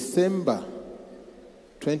in December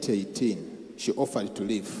 2018, she offered to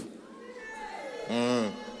leave.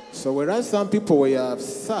 So whereas some people were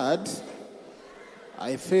sad,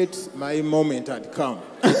 I felt my moment had come.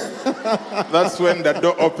 That's when the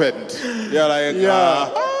door opened. You're like,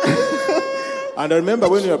 And I remember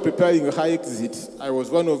when we were preparing her exit, I was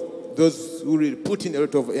one of those who really put in a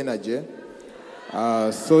lot of energy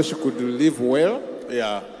so she could live well.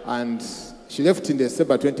 Yeah. And she left in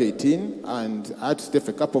December 2018, and I had to stay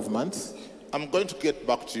for a couple of months. I'm going to get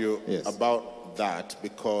back to you about that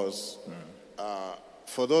because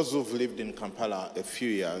for those who've lived in Kampala a few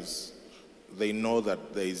years, they know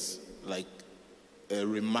that there is like a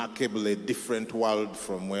remarkably different world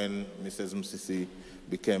from when Mrs. Musisi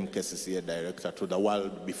became KCCA director to the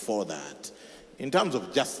world before that, in terms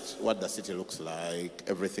of just what the city looks like,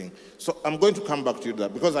 everything. So I'm going to come back to you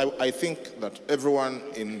that because I think that everyone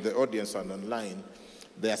in the audience and online,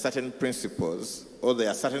 there are certain principles or there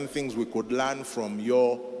are certain things we could learn from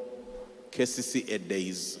your KCCA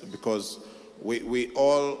days because we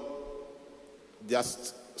all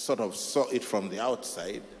just sort of saw it from the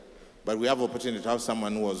outside, but we have opportunity to have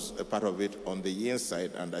someone who was a part of it on the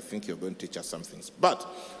inside, and I think you're going to teach us some things. But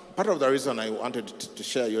part of the reason I wanted to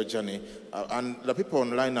share your journey, and the people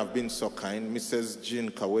online have been so kind, Mrs. Jean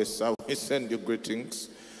Kawesa, we send you greetings,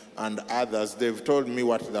 and others, they've told me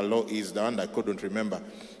what the law is, the one I couldn't remember.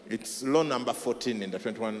 It's law number 14 in the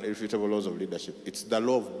 21 Irrefutable Laws of Leadership. It's the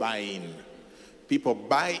law of buy-in. People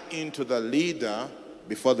buy into the leader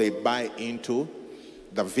before they buy into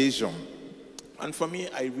the vision. And for me,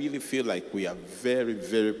 I really feel like we are very,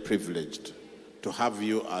 very privileged to have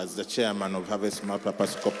you as the chairman of Harvest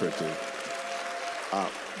Multipurpose Cooperative.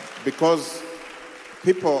 Because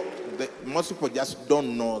most people just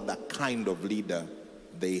don't know the kind of leader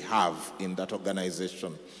they have in that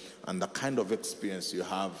organization and the kind of experience you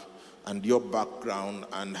have and your background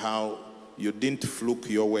and how you didn't fluke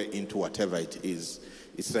your way into whatever it is.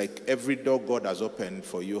 It's like every door God has opened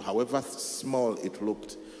for you, however small it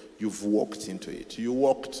looked, you've walked into it. You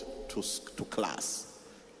walked to class,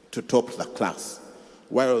 to top the class.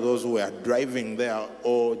 While those who were driving there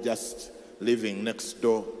or just living next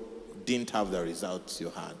door didn't have the results you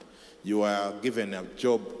had. You were given a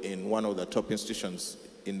job in one of the top institutions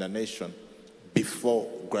in the nation before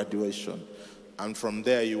graduation. And from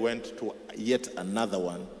there you went to yet another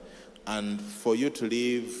one. And for you to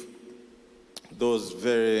leave those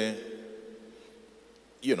very,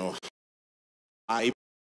 high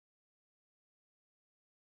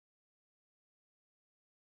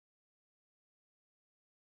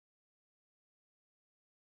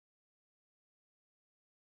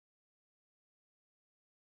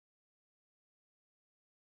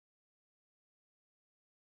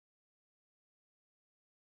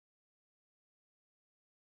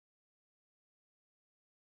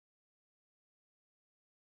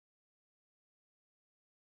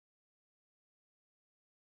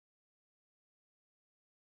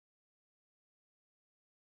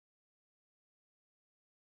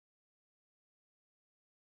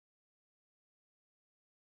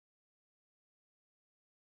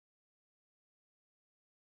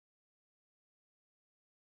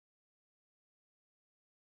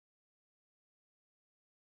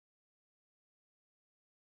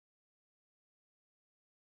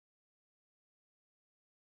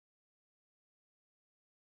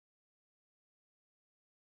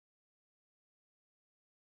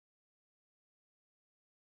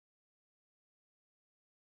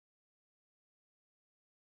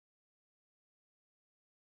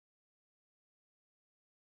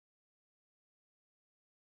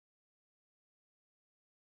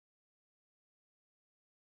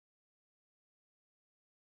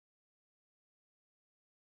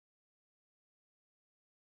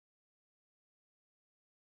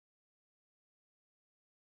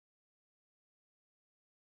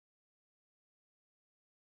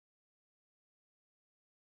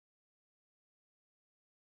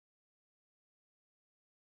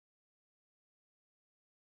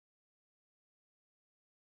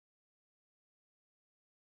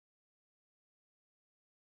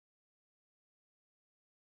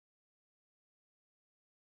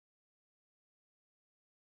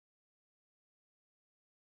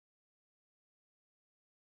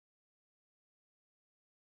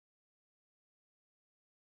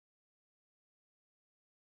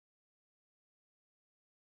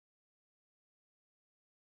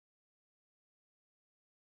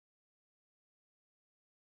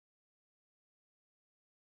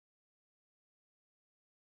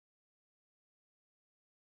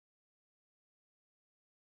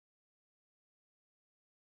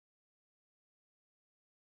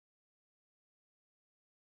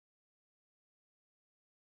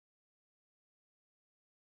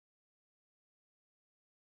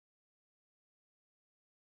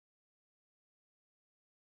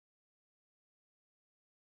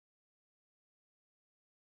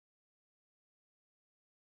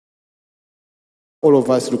all of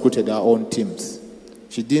us recruited our own teams.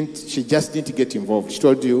 She just didn't get involved. She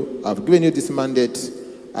told you, I've given you this mandate,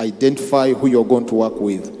 identify who you're going to work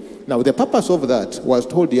with. Now, the purpose of that was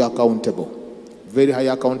to hold you accountable. Very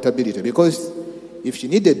high accountability. Because if she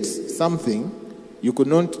needed something, you could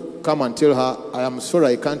not come and tell her, I am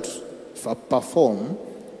sorry, I can't perform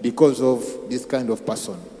because of this kind of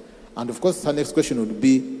person. And of course, her next question would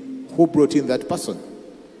be, who brought in that person?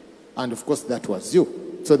 And of course, that was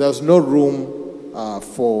you. So there was no room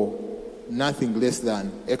for nothing less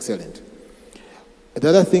than excellent. The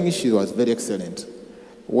other thing, she was very excellent.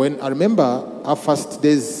 When I remember our first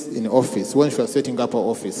days in office, when she was setting up her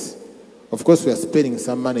office, of course, we are spending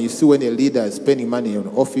some money. You see when a leader is spending money on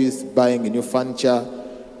office, buying a new furniture,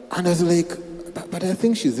 and I was like, but I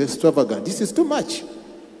think she's extravagant. This is too much.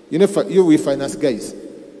 You know, for you, we finance guys,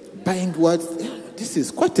 buying what? This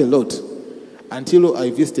is quite a lot. Until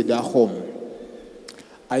I visited her home.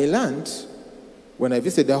 I learned when I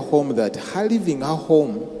visited her home that her leaving her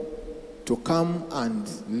home to come and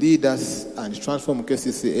lead us and transform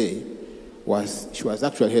KCCA she was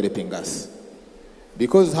actually helping us.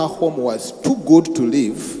 Because her home was too good to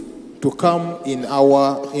leave to come in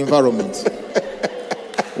our environment.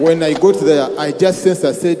 When I got there, I just sensed,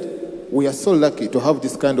 I said, we are so lucky to have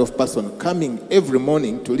this kind of person coming every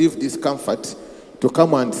morning to leave this comfort, to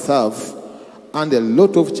come and serve, and a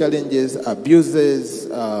lot of challenges, abuses,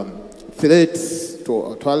 threats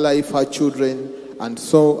to her life, her children, and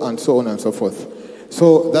so on and so forth.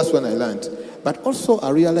 So that's when I learned. But also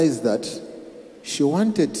I realized that she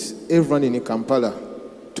wanted everyone in Kampala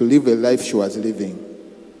to live a life she was living.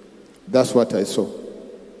 That's what I saw.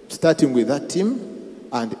 Starting with that team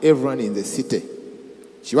and everyone in the city.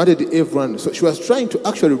 She wanted everyone. So she was trying to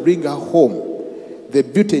actually bring her home, the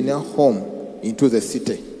beauty in her home, into the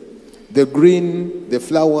city. The green, the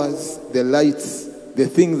flowers, the lights, the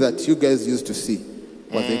things that you guys used to see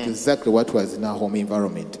was exactly what was in her home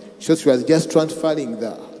environment. So she was just transferring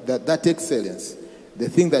that excellence, the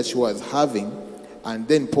thing that she was having, and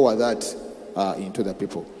then pour that into the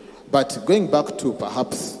people. But going back to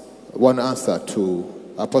perhaps one answer to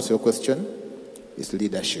Apostle's question is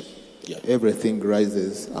leadership. Yeah. Everything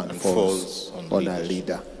rises and falls on a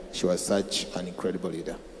leader. She was such an incredible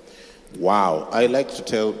leader. Wow. I like to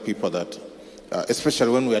tell people that,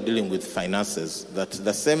 especially when we are dealing with finances, that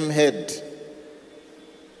the same head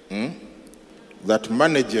that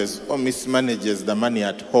manages or mismanages the money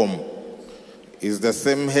at home is the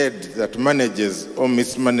same head that manages or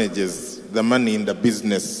mismanages the money in the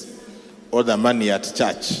business or the money at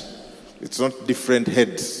church. It's not different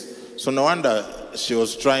heads. So no wonder she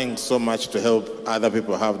was trying so much to help other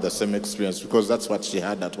people have the same experience, because that's what she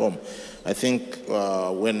had at home. I think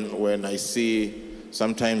when I see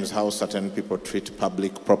sometimes how certain people treat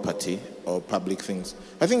public property or public things,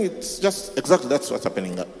 I think it's just exactly that's what's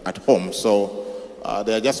happening at home. So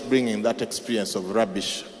they are just bringing that experience of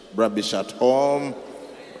rubbish at home,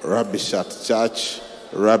 rubbish at church,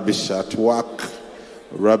 rubbish at work,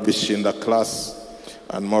 rubbish in the class,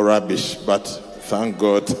 and more rubbish. But thank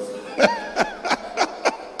God.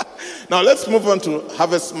 Now let's move on to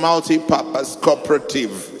Harvest Multipurpose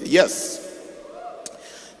Cooperative. Yes.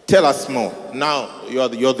 Tell us more. Now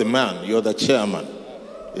you're the man, you're the chairman.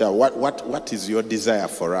 Yeah, what is your desire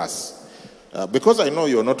for us? Because I know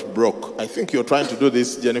you're not broke. I think you're trying to do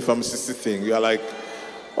this Jennifer Msisi thing. You're like,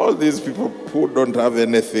 all these people who don't have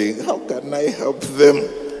anything, how can I help them?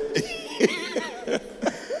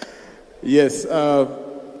 Yes,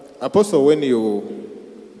 Apostle, when you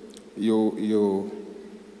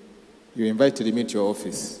invited me to your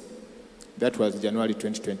office, that was January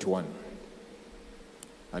 2021.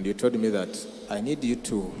 And you told me that I need you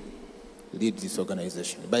to lead this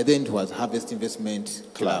organization. By then, it was Harvest Investment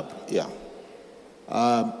Club. Yeah.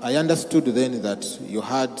 I understood then that you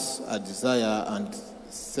had a desire and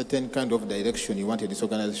certain kind of direction you wanted this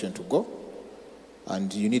organization to go,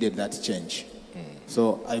 and you needed that change.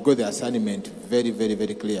 So I got the assignment very, very,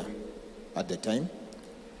 very clear at the time.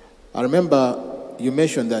 I remember you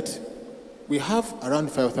mentioned that we have around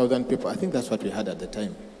 5,000 people. I think that's what we had at the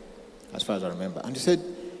time, as far as I remember. And you said,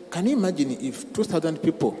 can you imagine if 2,000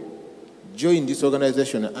 people join this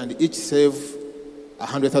organization and each save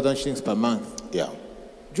 100,000 shillings per month? Yeah.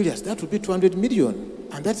 Julius, that would be 200 million,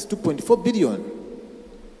 and that's 2.4 billion.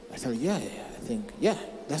 I said, yeah, I think, yeah,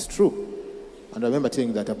 that's true. And I remember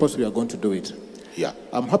telling that, Apostle, we are going to do it. Yeah.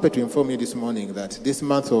 I'm happy to inform you this morning that this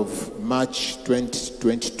month of March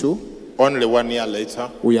 2022, only 1 year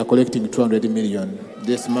later, we are collecting 200 million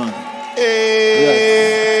this month. Hey! Yes.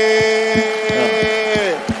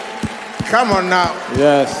 Yeah. Come on now.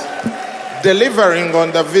 Yes. Delivering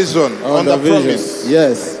on the vision, on the promise.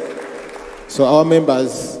 Yes. So our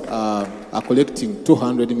members are collecting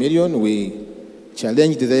 200 million. We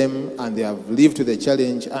challenged them and they have lived the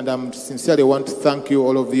challenge. And I sincerely want to thank you,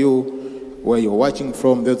 all of you, where you're watching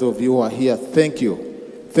from, those of you who are here. Thank you.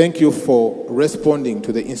 Thank you for responding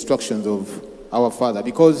to the instructions of our Father.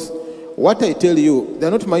 Because what I tell you,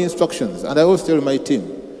 they're not my instructions. And I always tell my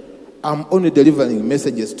team, I'm only delivering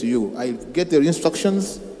messages to you. I get their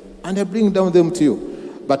instructions and I bring down them to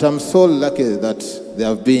you. But I'm so lucky that they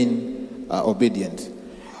have been obedient.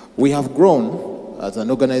 We have grown as an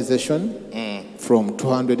organization from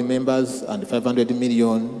 200 members and 500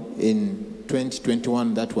 million in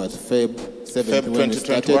 2021. That was Feb 7th when we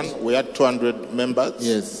started. We had 200 members.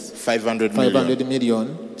 Yes. 500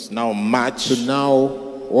 million. It's now March. To now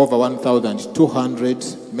over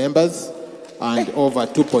 1,200 members and over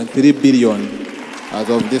 2.3 billion as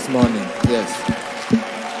of this morning. Yes.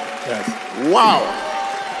 Yes. Wow.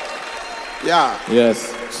 Yeah.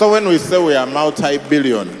 Yes. So when we say we are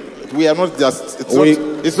multi-billion, we are not just,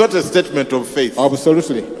 it's not a statement of faith.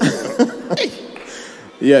 Absolutely.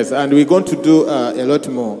 Yes, and we're going to do a lot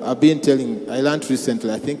more. I learned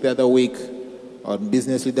recently, I think the other week, on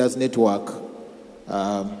Business Leaders Network,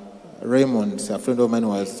 Raymond, a friend of mine,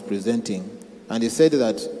 was presenting, and he said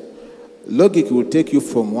that logic will take you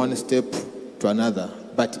from one step to another,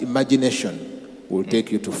 but imagination will take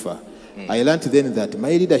you too far. I learned then that my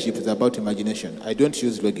leadership is about imagination. I don't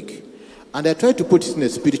use logic. And I try to put it in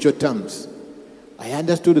spiritual terms. I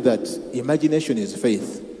understood that imagination is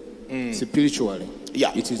faith, spiritually.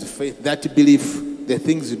 Yeah. It is faith, that belief, the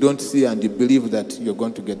things you don't see and you believe that you're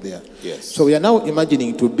going to get there. Yes. So we are now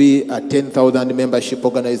imagining to be a 10,000 membership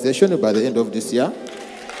organization by the end of this year.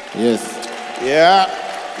 Yes.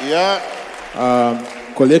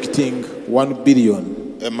 Collecting 1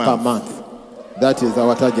 billion per month. That is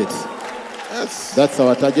our target. Yes. That's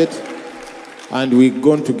our target. And we're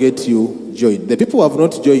going to get you joined. The people who have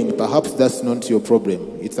not joined, perhaps that's not your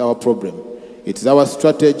problem. It's our problem. It's our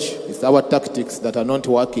strategy, it's our tactics that are not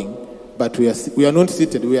working. But we are not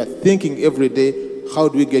seated. We are thinking every day, how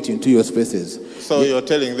do we get into your spaces? So you're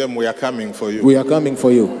telling them we are coming for you. We are coming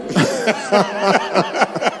for you.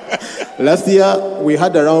 Last year, we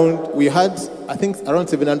had I think around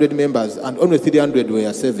 700 members, and only 300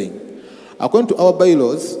 were saving. According to our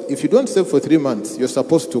bylaws, if you don't save for 3 months, you're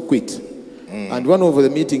supposed to quit. And one of the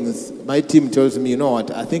meetings, my team tells me, you know what,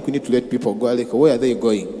 I think we need to let people go. Like, where are they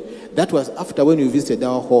going? That was after when you visited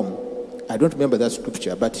our home. I don't remember that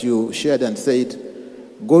scripture, but you shared and said,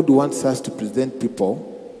 God wants us to present people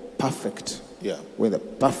perfect. Yeah. Whether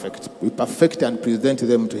perfect. We perfect and present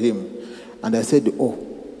them to him. And I said,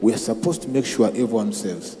 we are supposed to make sure everyone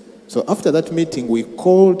saves. So after that meeting, we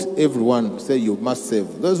called everyone, say you must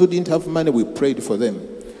save. Those who didn't have money, we prayed for them.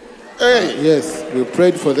 Hey. Yes, we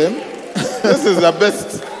prayed for them. This is the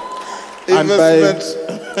best investment.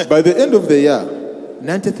 And by the end of the year,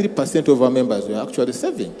 93% of our members were actually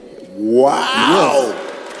saving. Wow.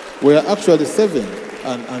 Yes. We are actually saving,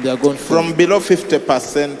 and they are going from below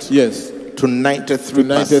 50%. Yes. To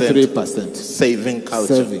 93%. Saving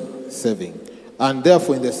culture. Saving. And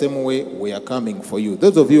therefore, in the same way, we are coming for you.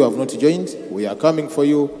 Those of you who have not joined, we are coming for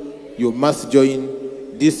you. You must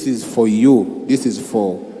join. This is for you. This is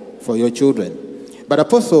for your children. But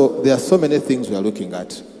Apostle, there are so many things we are looking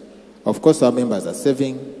at. Of course, our members are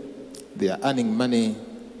saving. They are earning money,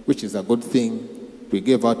 which is a good thing. We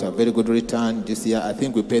gave out a very good return this year. I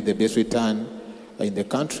think we paid the best return in the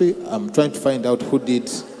country. I'm trying to find out who did.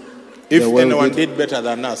 If anyone did better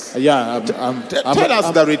than us. Yeah. Tell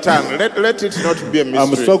us the return. Let it not be a mystery.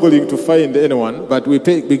 I'm struggling to find anyone, but we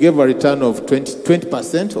gave a return of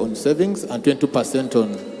 20% on savings and 20%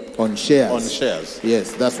 on shares. On shares.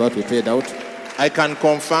 Yes, that's what we paid out. I can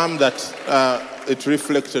confirm that it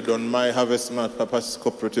reflected on my Harvest Multipurpose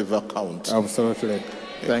Cooperative account. Absolutely.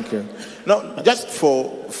 Thank you. Now, just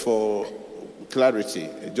for clarity,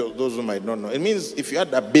 those who might not know, it means if you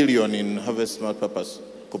had $1 billion in Harvest Multipurpose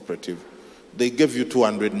Cooperative, they gave you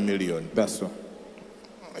 200 million. That's so.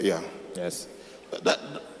 Yeah. Yes.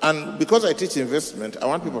 And because I teach investment, I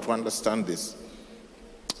want people to understand this.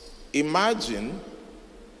 Imagine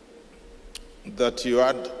that you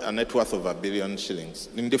had a net worth of $1 billion shillings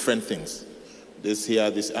in different things. This here,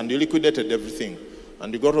 this, and you liquidated everything.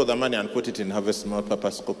 And you got all the money and put it in Harvest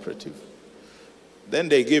Multipurpose Cooperative. Then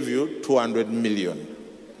they give you 200 million.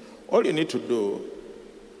 All you need to do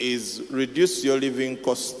is reduce your living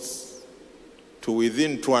costs to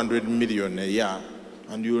within 200 million a year,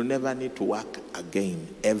 and you will never need to work again,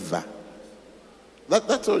 ever.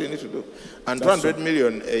 That's all you need to do. And 200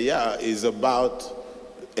 million a year is about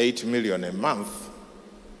 8 million a month.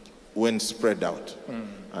 when spread out.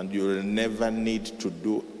 And you will never need to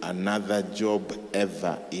do another job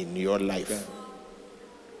ever in your life. Okay.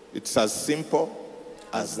 It's as simple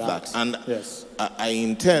as that. And yes. I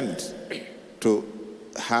intend to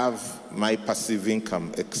have my passive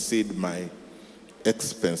income exceed my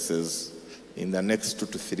expenses in the next 2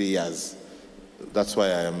 to 3 years. That's why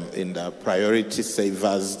I am in the priority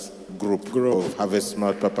savers group. Of Harvest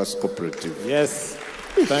Multipurpose Cooperative. Yes.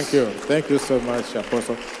 Thank you. Thank you so much,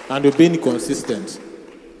 Apostle. And you've been consistent.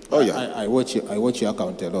 Oh yeah. I watch your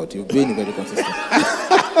account a lot. You've been very consistent.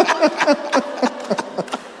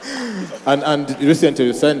 and recently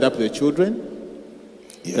you signed up the children.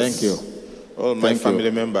 Yes. Thank you. All my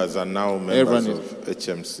family members are now members of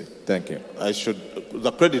HMC. Thank you.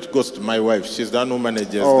 The credit goes to my wife. She's the one who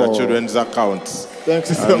manages the children's accounts. Thank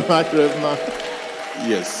you so much, Revma.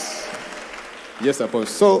 Yes. Yes, Apostle.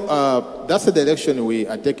 So that's the direction we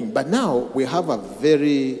are taking. But now we have a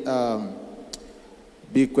very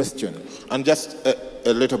big question. And just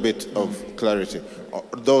a little bit of clarity.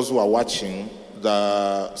 Those who are watching,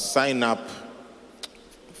 the sign up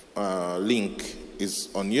link is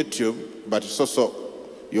on YouTube, but it's also,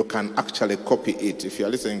 you can actually copy it. If you're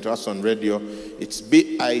listening to us on radio, it's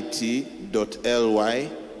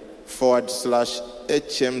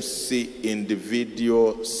bit.ly/HMC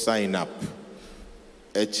individual sign up.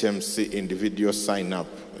 HMC individual sign up.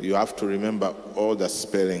 You have to remember all the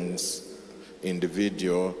spellings.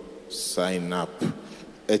 Individual sign up.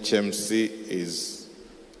 HMC is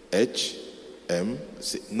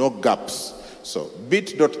HMC, no gaps. So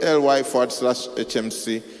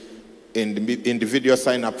bit.ly/HMC individual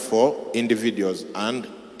sign up for individuals, and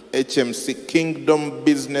HMC Kingdom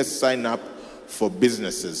Business sign up for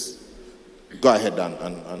businesses. Go ahead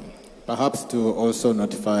and perhaps to also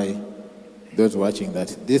notify those watching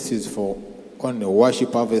that this is for only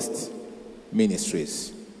Worship Harvest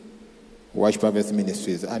Ministries. Worship Harvest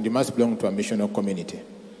Ministries, and you must belong to a missional community.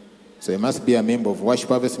 So you must be a member of Worship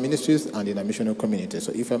Harvest Ministries and in a missional community.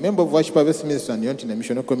 So if you're a member of Worship Harvest Ministries and you're not in a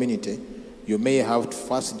missional community, you may have to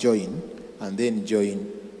first join and then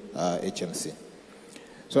join HMC.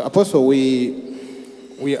 So Apostle,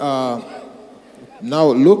 we are now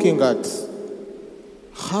looking at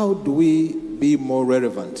how do we be more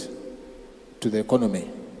relevant to the economy.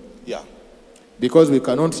 Yeah. Because we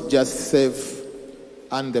cannot just save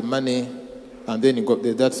and the money and then you got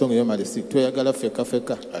that song you might see. We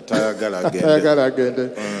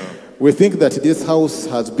think that this house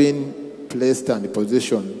has been placed and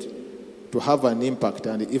positioned to have an impact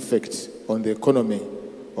and effect on the economy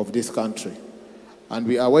of this country. And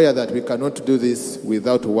we are aware that we cannot do this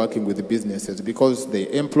without working with the businesses, because they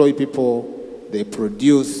employ people, they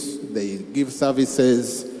produce, they give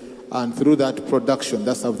services, and through that production,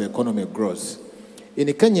 that's how the economy grows.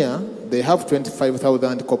 In Kenya, they have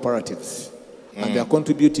 25,000 cooperatives, and they are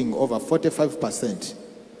contributing over 45%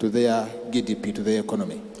 to their GDP, to their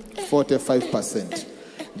economy. 45%.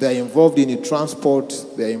 They are involved in transport,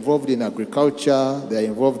 they are involved in agriculture, they are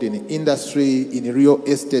involved in industry, in real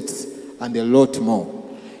estates, and a lot more.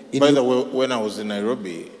 By the way, when I was in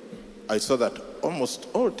Nairobi, I saw that almost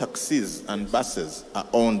all taxis and buses are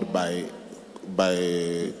owned by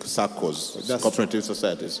SACCOs, cooperative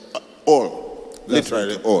societies. All.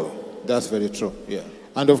 Literally all. That's very true. Yeah.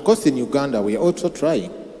 And of course in Uganda, we are also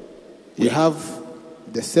trying. We have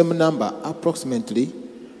the same number approximately,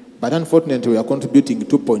 but unfortunately we are contributing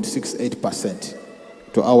 2.68%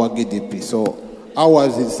 to our GDP. So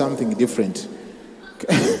ours is something different.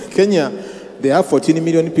 Kenya, they have 14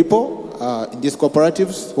 million people in these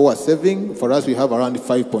cooperatives who are saving. For us, we have around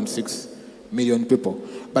 5.6 million people.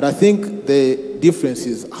 But I think the difference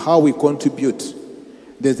is how we contribute.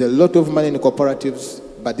 There's a lot of money in cooperatives,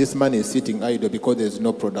 but this money is sitting idle because there's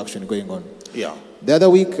no production going on. Yeah. The other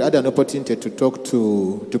week, I had an opportunity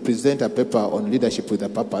to present a paper on leadership with a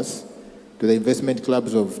purpose to the investment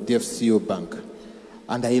clubs of DFCU Bank.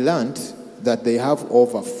 And I learned that they have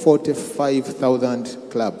over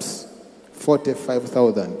 45,000 clubs.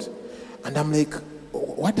 45,000. And I'm like,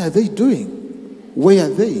 what are they doing? Where are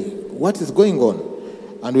they? What is going on?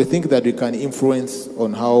 And we think that we can influence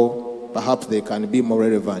on how perhaps they can be more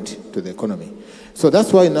relevant to the economy. So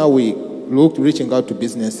that's why now we look reaching out to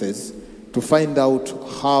businesses to find out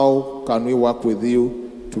how can we work with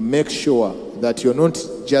you to make sure that you're not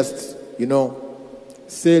just,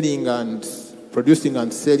 selling and producing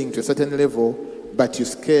and selling to a certain level, but you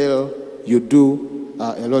scale, you do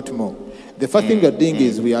a lot more. The first thing we're doing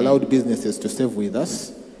is we allowed businesses to save with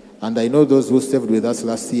us. And I know those who saved with us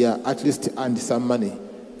last year at least earned some money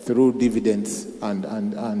through dividends and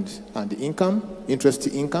income, interest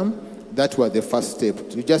income. That was the first step.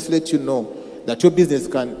 To just let you know that your business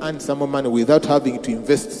can earn some more money without having to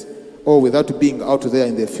invest or without being out there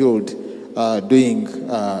in the field doing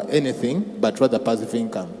anything, but rather passive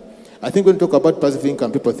income. I think when we talk about passive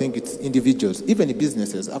income, people think it's individuals. Even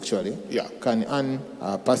businesses, actually, can earn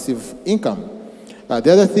passive income.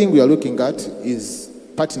 The other thing we are looking at is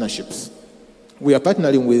partnerships. We are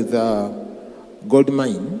partnering with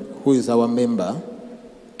Goldmine, who is our member,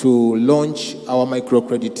 to launch our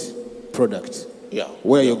microcredit product,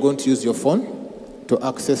 where you're going to use your phone to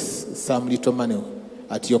access some little money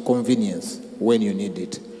at your convenience when you need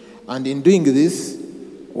it. And in doing this,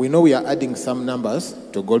 we know we are adding some numbers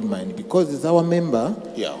to Goldmine because it's our member.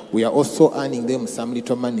 We are also earning them some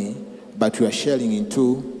little money, but we are sharing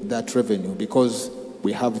into that revenue because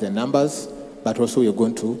we have the numbers, but also we are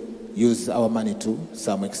going to use our money to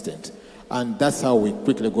some extent. And that's how we're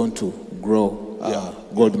quickly going to grow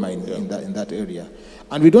Goldmine in that area.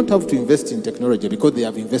 And we don't have to invest in technology because they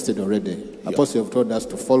have invested already. Apostle have told us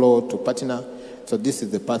to follow, to partner. So this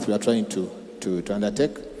is the path we are trying to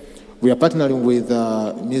undertake. We are partnering with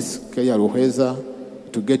Ms. Keya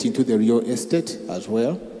Ruheza to get into the real estate as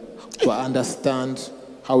well, to understand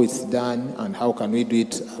how it's done and how can we do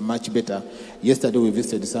it much better. Yesterday we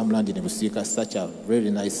visited some land in Busika, such a very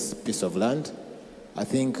nice piece of land. I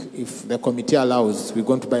think if the committee allows, we're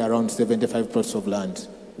going to buy around 75 plots of land,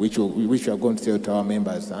 which we are going to sell to our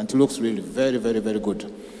members, and it looks really very, very, very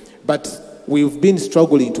good. But we've been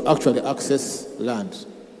struggling to actually access land.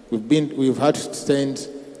 We've had to send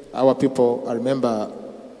our people. I remember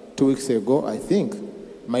 2 weeks ago, I think,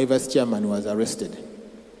 my vice chairman was arrested.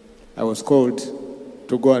 I was called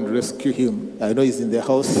to go and rescue him. I know he's in the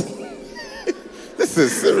house. This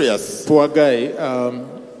is serious. Poor guy.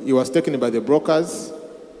 He was taken by the brokers,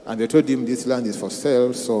 and they told him this land is for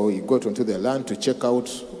sale, so he got onto the land to check out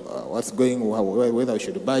what's going, whether he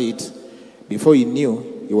should buy it. Before he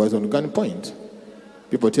knew, he was on gunpoint.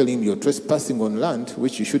 People telling him you're trespassing on land,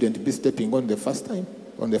 which you shouldn't be stepping on the first time,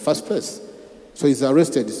 on the first place. So he's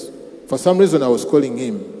arrested. For some reason, I was calling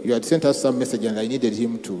him. You had sent us some message, and I needed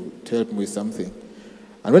him to help me with something.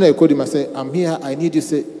 And when I called him, I said, I'm here, I need you.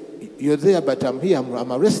 Say, you're there, but I'm here,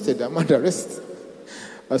 I'm arrested, I'm under arrest.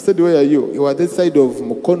 I said, where are you? You were this side of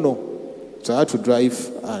Mukono. So I had to drive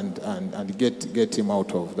and get him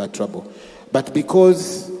out of that trouble. But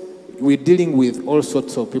because we're dealing with all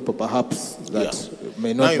sorts of people, perhaps, that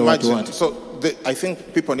may not know what to want. So I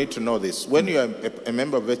think people need to know this. When you are a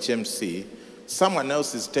member of HMC, someone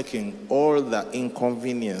else is taking all the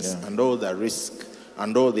inconvenience and all the risk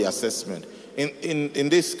and all the assessment. In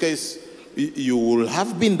this case, you will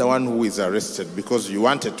have been the one who is arrested because you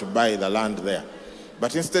wanted to buy the land there.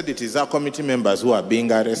 But instead, it is our committee members who are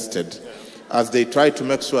being arrested as they try to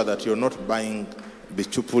make sure that you're not buying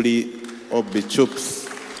Bichupuli or Bichup's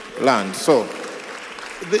land. So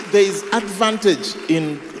there is advantage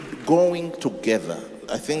in going together.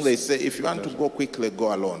 I think they say if you want to go quickly,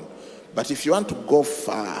 go alone. But if you want to go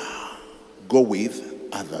far, go with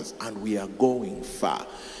others. And we are going far.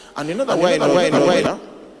 And you know the way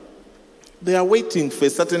they are waiting for a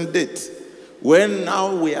certain date. When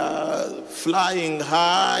now we are flying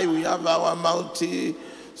high, we have our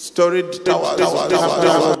multi-storied towers.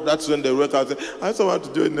 That's when they work out. I also want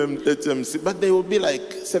to join them HMC, but they will be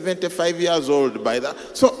like 75 years old by that.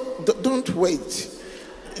 So don't wait.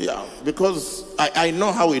 Yeah, because I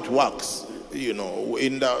know how it works. You know,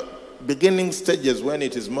 in the beginning stages when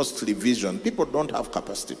it is mostly vision, people don't have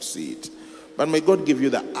capacity to see it. But may God give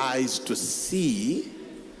you the eyes to see,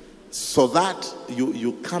 so that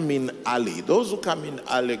you come in early. Those who come in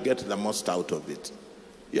early get the most out of it.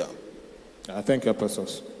 Yeah. Thank you,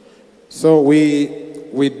 Apostles. So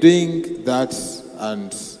we're doing that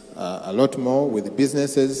and a lot more with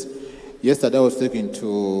businesses. Yesterday I was talking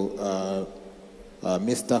to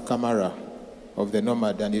Mr. Kamara of the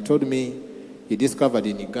Nomad, and he told me he discovered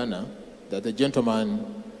in Ghana that the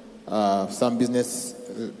gentleman, some business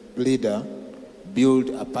leader, built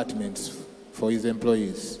apartments for his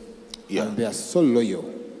employees. And they are so loyal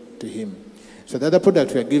to him. So the other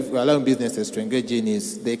product we're allowing businesses to engage in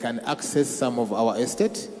is they can access some of our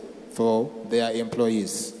estate for their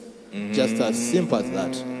employees. Just as simple as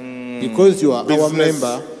that. Because you are our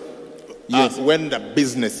member. Yes. When the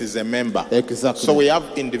business is a member. Exactly. So we have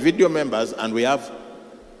individual members and we have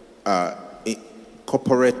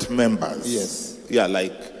corporate members. Yes. Yeah,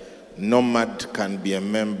 like Nomad can be a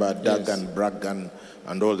member, Dagan, Bragan,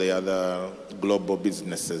 and all the other global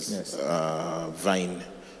businesses. Yes. Vine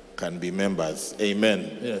can be members.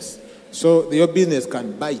 Amen. Yes. So your business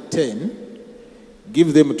can buy 10,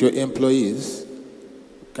 give them to your employees,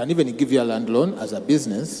 can even give you a land loan as a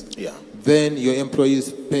business. Yeah. Then your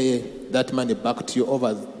employees pay that money back to you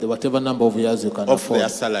over whatever number of years you can afford. Their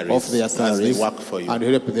salaries. Of their salaries. As they work for you. And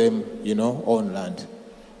help them, own land.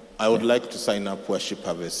 I would like to sign up Worship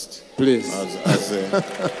Harvest. Please.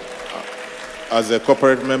 As a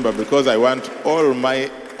corporate member, because I want all my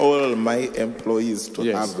employees to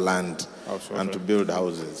have land. Absolutely. And to build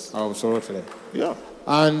houses. Absolutely. Yeah.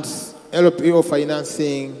 And LPO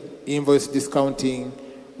financing, invoice discounting,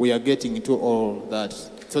 we are getting into all that.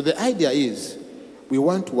 So the idea is we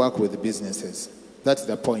want to work with the businesses. That's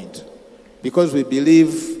the point. Because we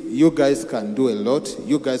believe you guys can do a lot.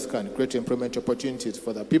 You guys can create employment opportunities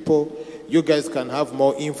for the people. You guys can have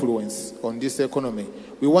more influence on this economy.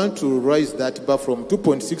 We want to raise that bar from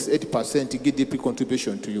 2.68% GDP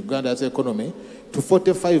contribution to Uganda's economy to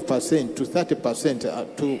 45%, to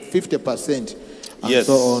 30%, to 50%, and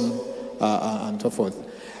so on and so forth.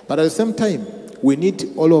 But at the same time, we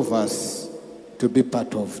need all of us to be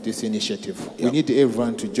part of this initiative. Yep. We need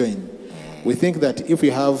everyone to join. We think that if we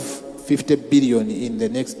have 50 billion in the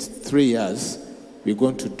next 3 years, we're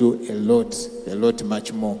going to do a lot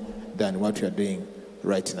much more than what we are doing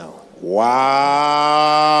right now.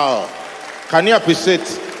 Wow. Can you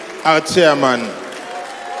appreciate our chairman?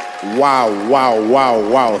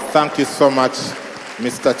 Wow. Thank you so much,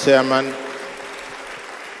 Mr. Chairman.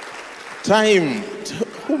 Time.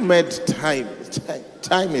 Who made time?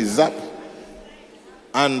 Time is up.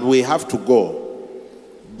 And we have to go.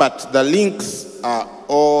 But the links are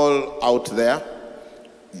all out there.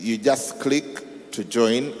 You just click to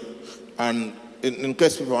join. And in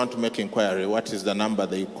case people want to make inquiry, what is the number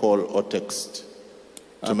they call or text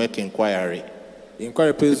to make inquiry?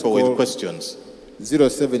 Inquiry, please people call with questions.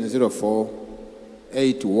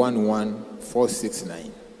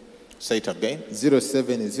 0704-811-469. Say it again.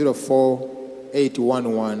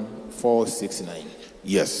 0704-811-469.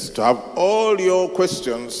 Yes, to have all your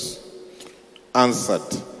questions answered.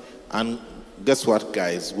 And guess what,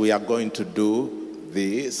 guys? We are going to do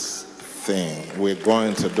this thing. We're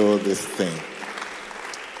going to do this thing.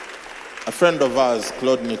 A friend of ours,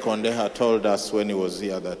 Claude Nikondeha, told us when he was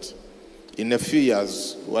here that in a few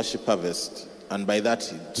years, Worship Harvest, and by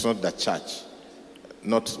that, it's not the church,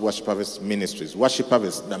 not Worship Harvest Ministries, Worship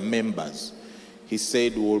Harvest, the members, he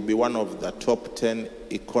said will be one of the top 10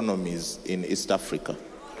 economies in East Africa.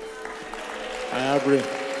 I agree.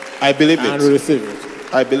 I believe it. And receive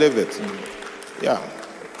it. I believe it. Yeah.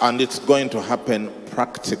 And it's going to happen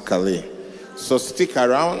practically. So stick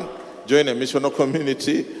around, join a missional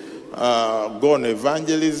community, go on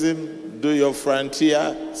evangelism, do your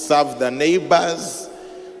frontier, serve the neighbors,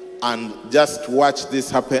 and just watch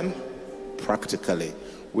this happen practically.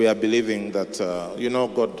 We are believing that,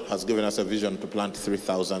 God has given us a vision to plant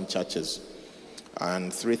 3,000 churches.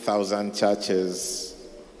 And 3,000 churches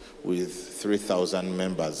with 3,000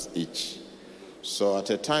 members each. So at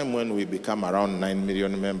a time when we become around 9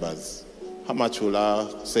 million members, how much will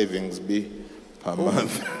our savings be per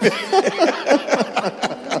month?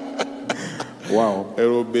 Wow. It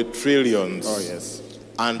will be trillions. Oh, yes.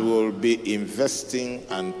 And we'll be investing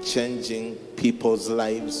and changing people's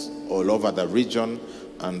lives all over the region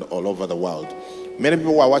and all over the world. Many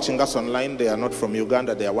people who are watching us online, they are not from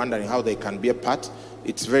Uganda. They are wondering how they can be a part.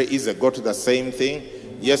 It's very easy. Go to the same thing.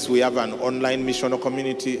 Yes, we have an online missional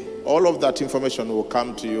community. All of that information will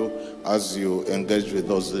come to you as you engage with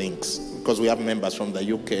those links. Because we have members from the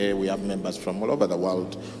UK, we have members from all over the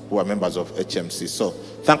world who are members of HMC. So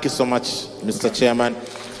thank you so much, Mr. Chairman.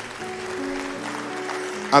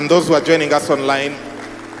 And those who are joining us online,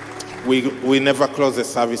 we never close a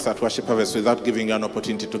service at Worship Harvest without giving you an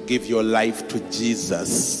opportunity to give your life to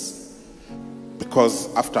Jesus. Because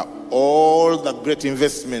after all the great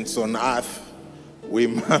investments on earth, we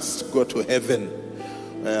must go to heaven.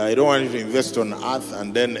 I don't want you to invest on earth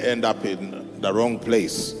and then end up in the wrong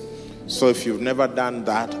place. So if you've never done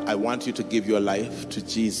that, I want you to give your life to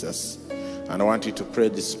Jesus. And I want you to pray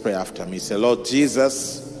this prayer after me. Say, Lord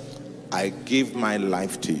Jesus, I give my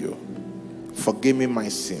life to you. Forgive me my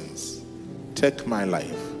sins. Take my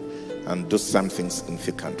life and do something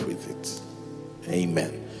significant with it.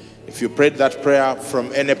 Amen. If you prayed that prayer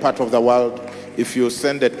from any part of the world, if you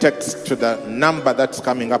send a text to the number that's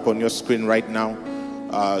coming up on your screen right now,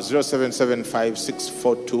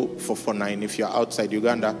 0775-642-449. If you're outside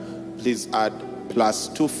Uganda, please add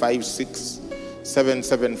 +256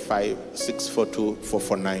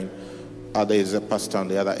 775-642-449. There is a pastor on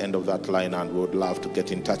the other end of that line, and we would love to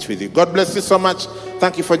get in touch with you. God bless you so much.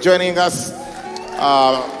 Thank you for joining us.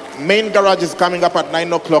 Main garage is coming up at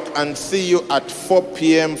 9 o'clock, and see you at 4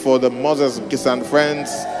 p.m. for the Moses Kiss and Friends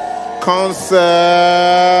concert.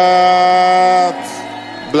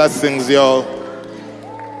 Blessings, y'all.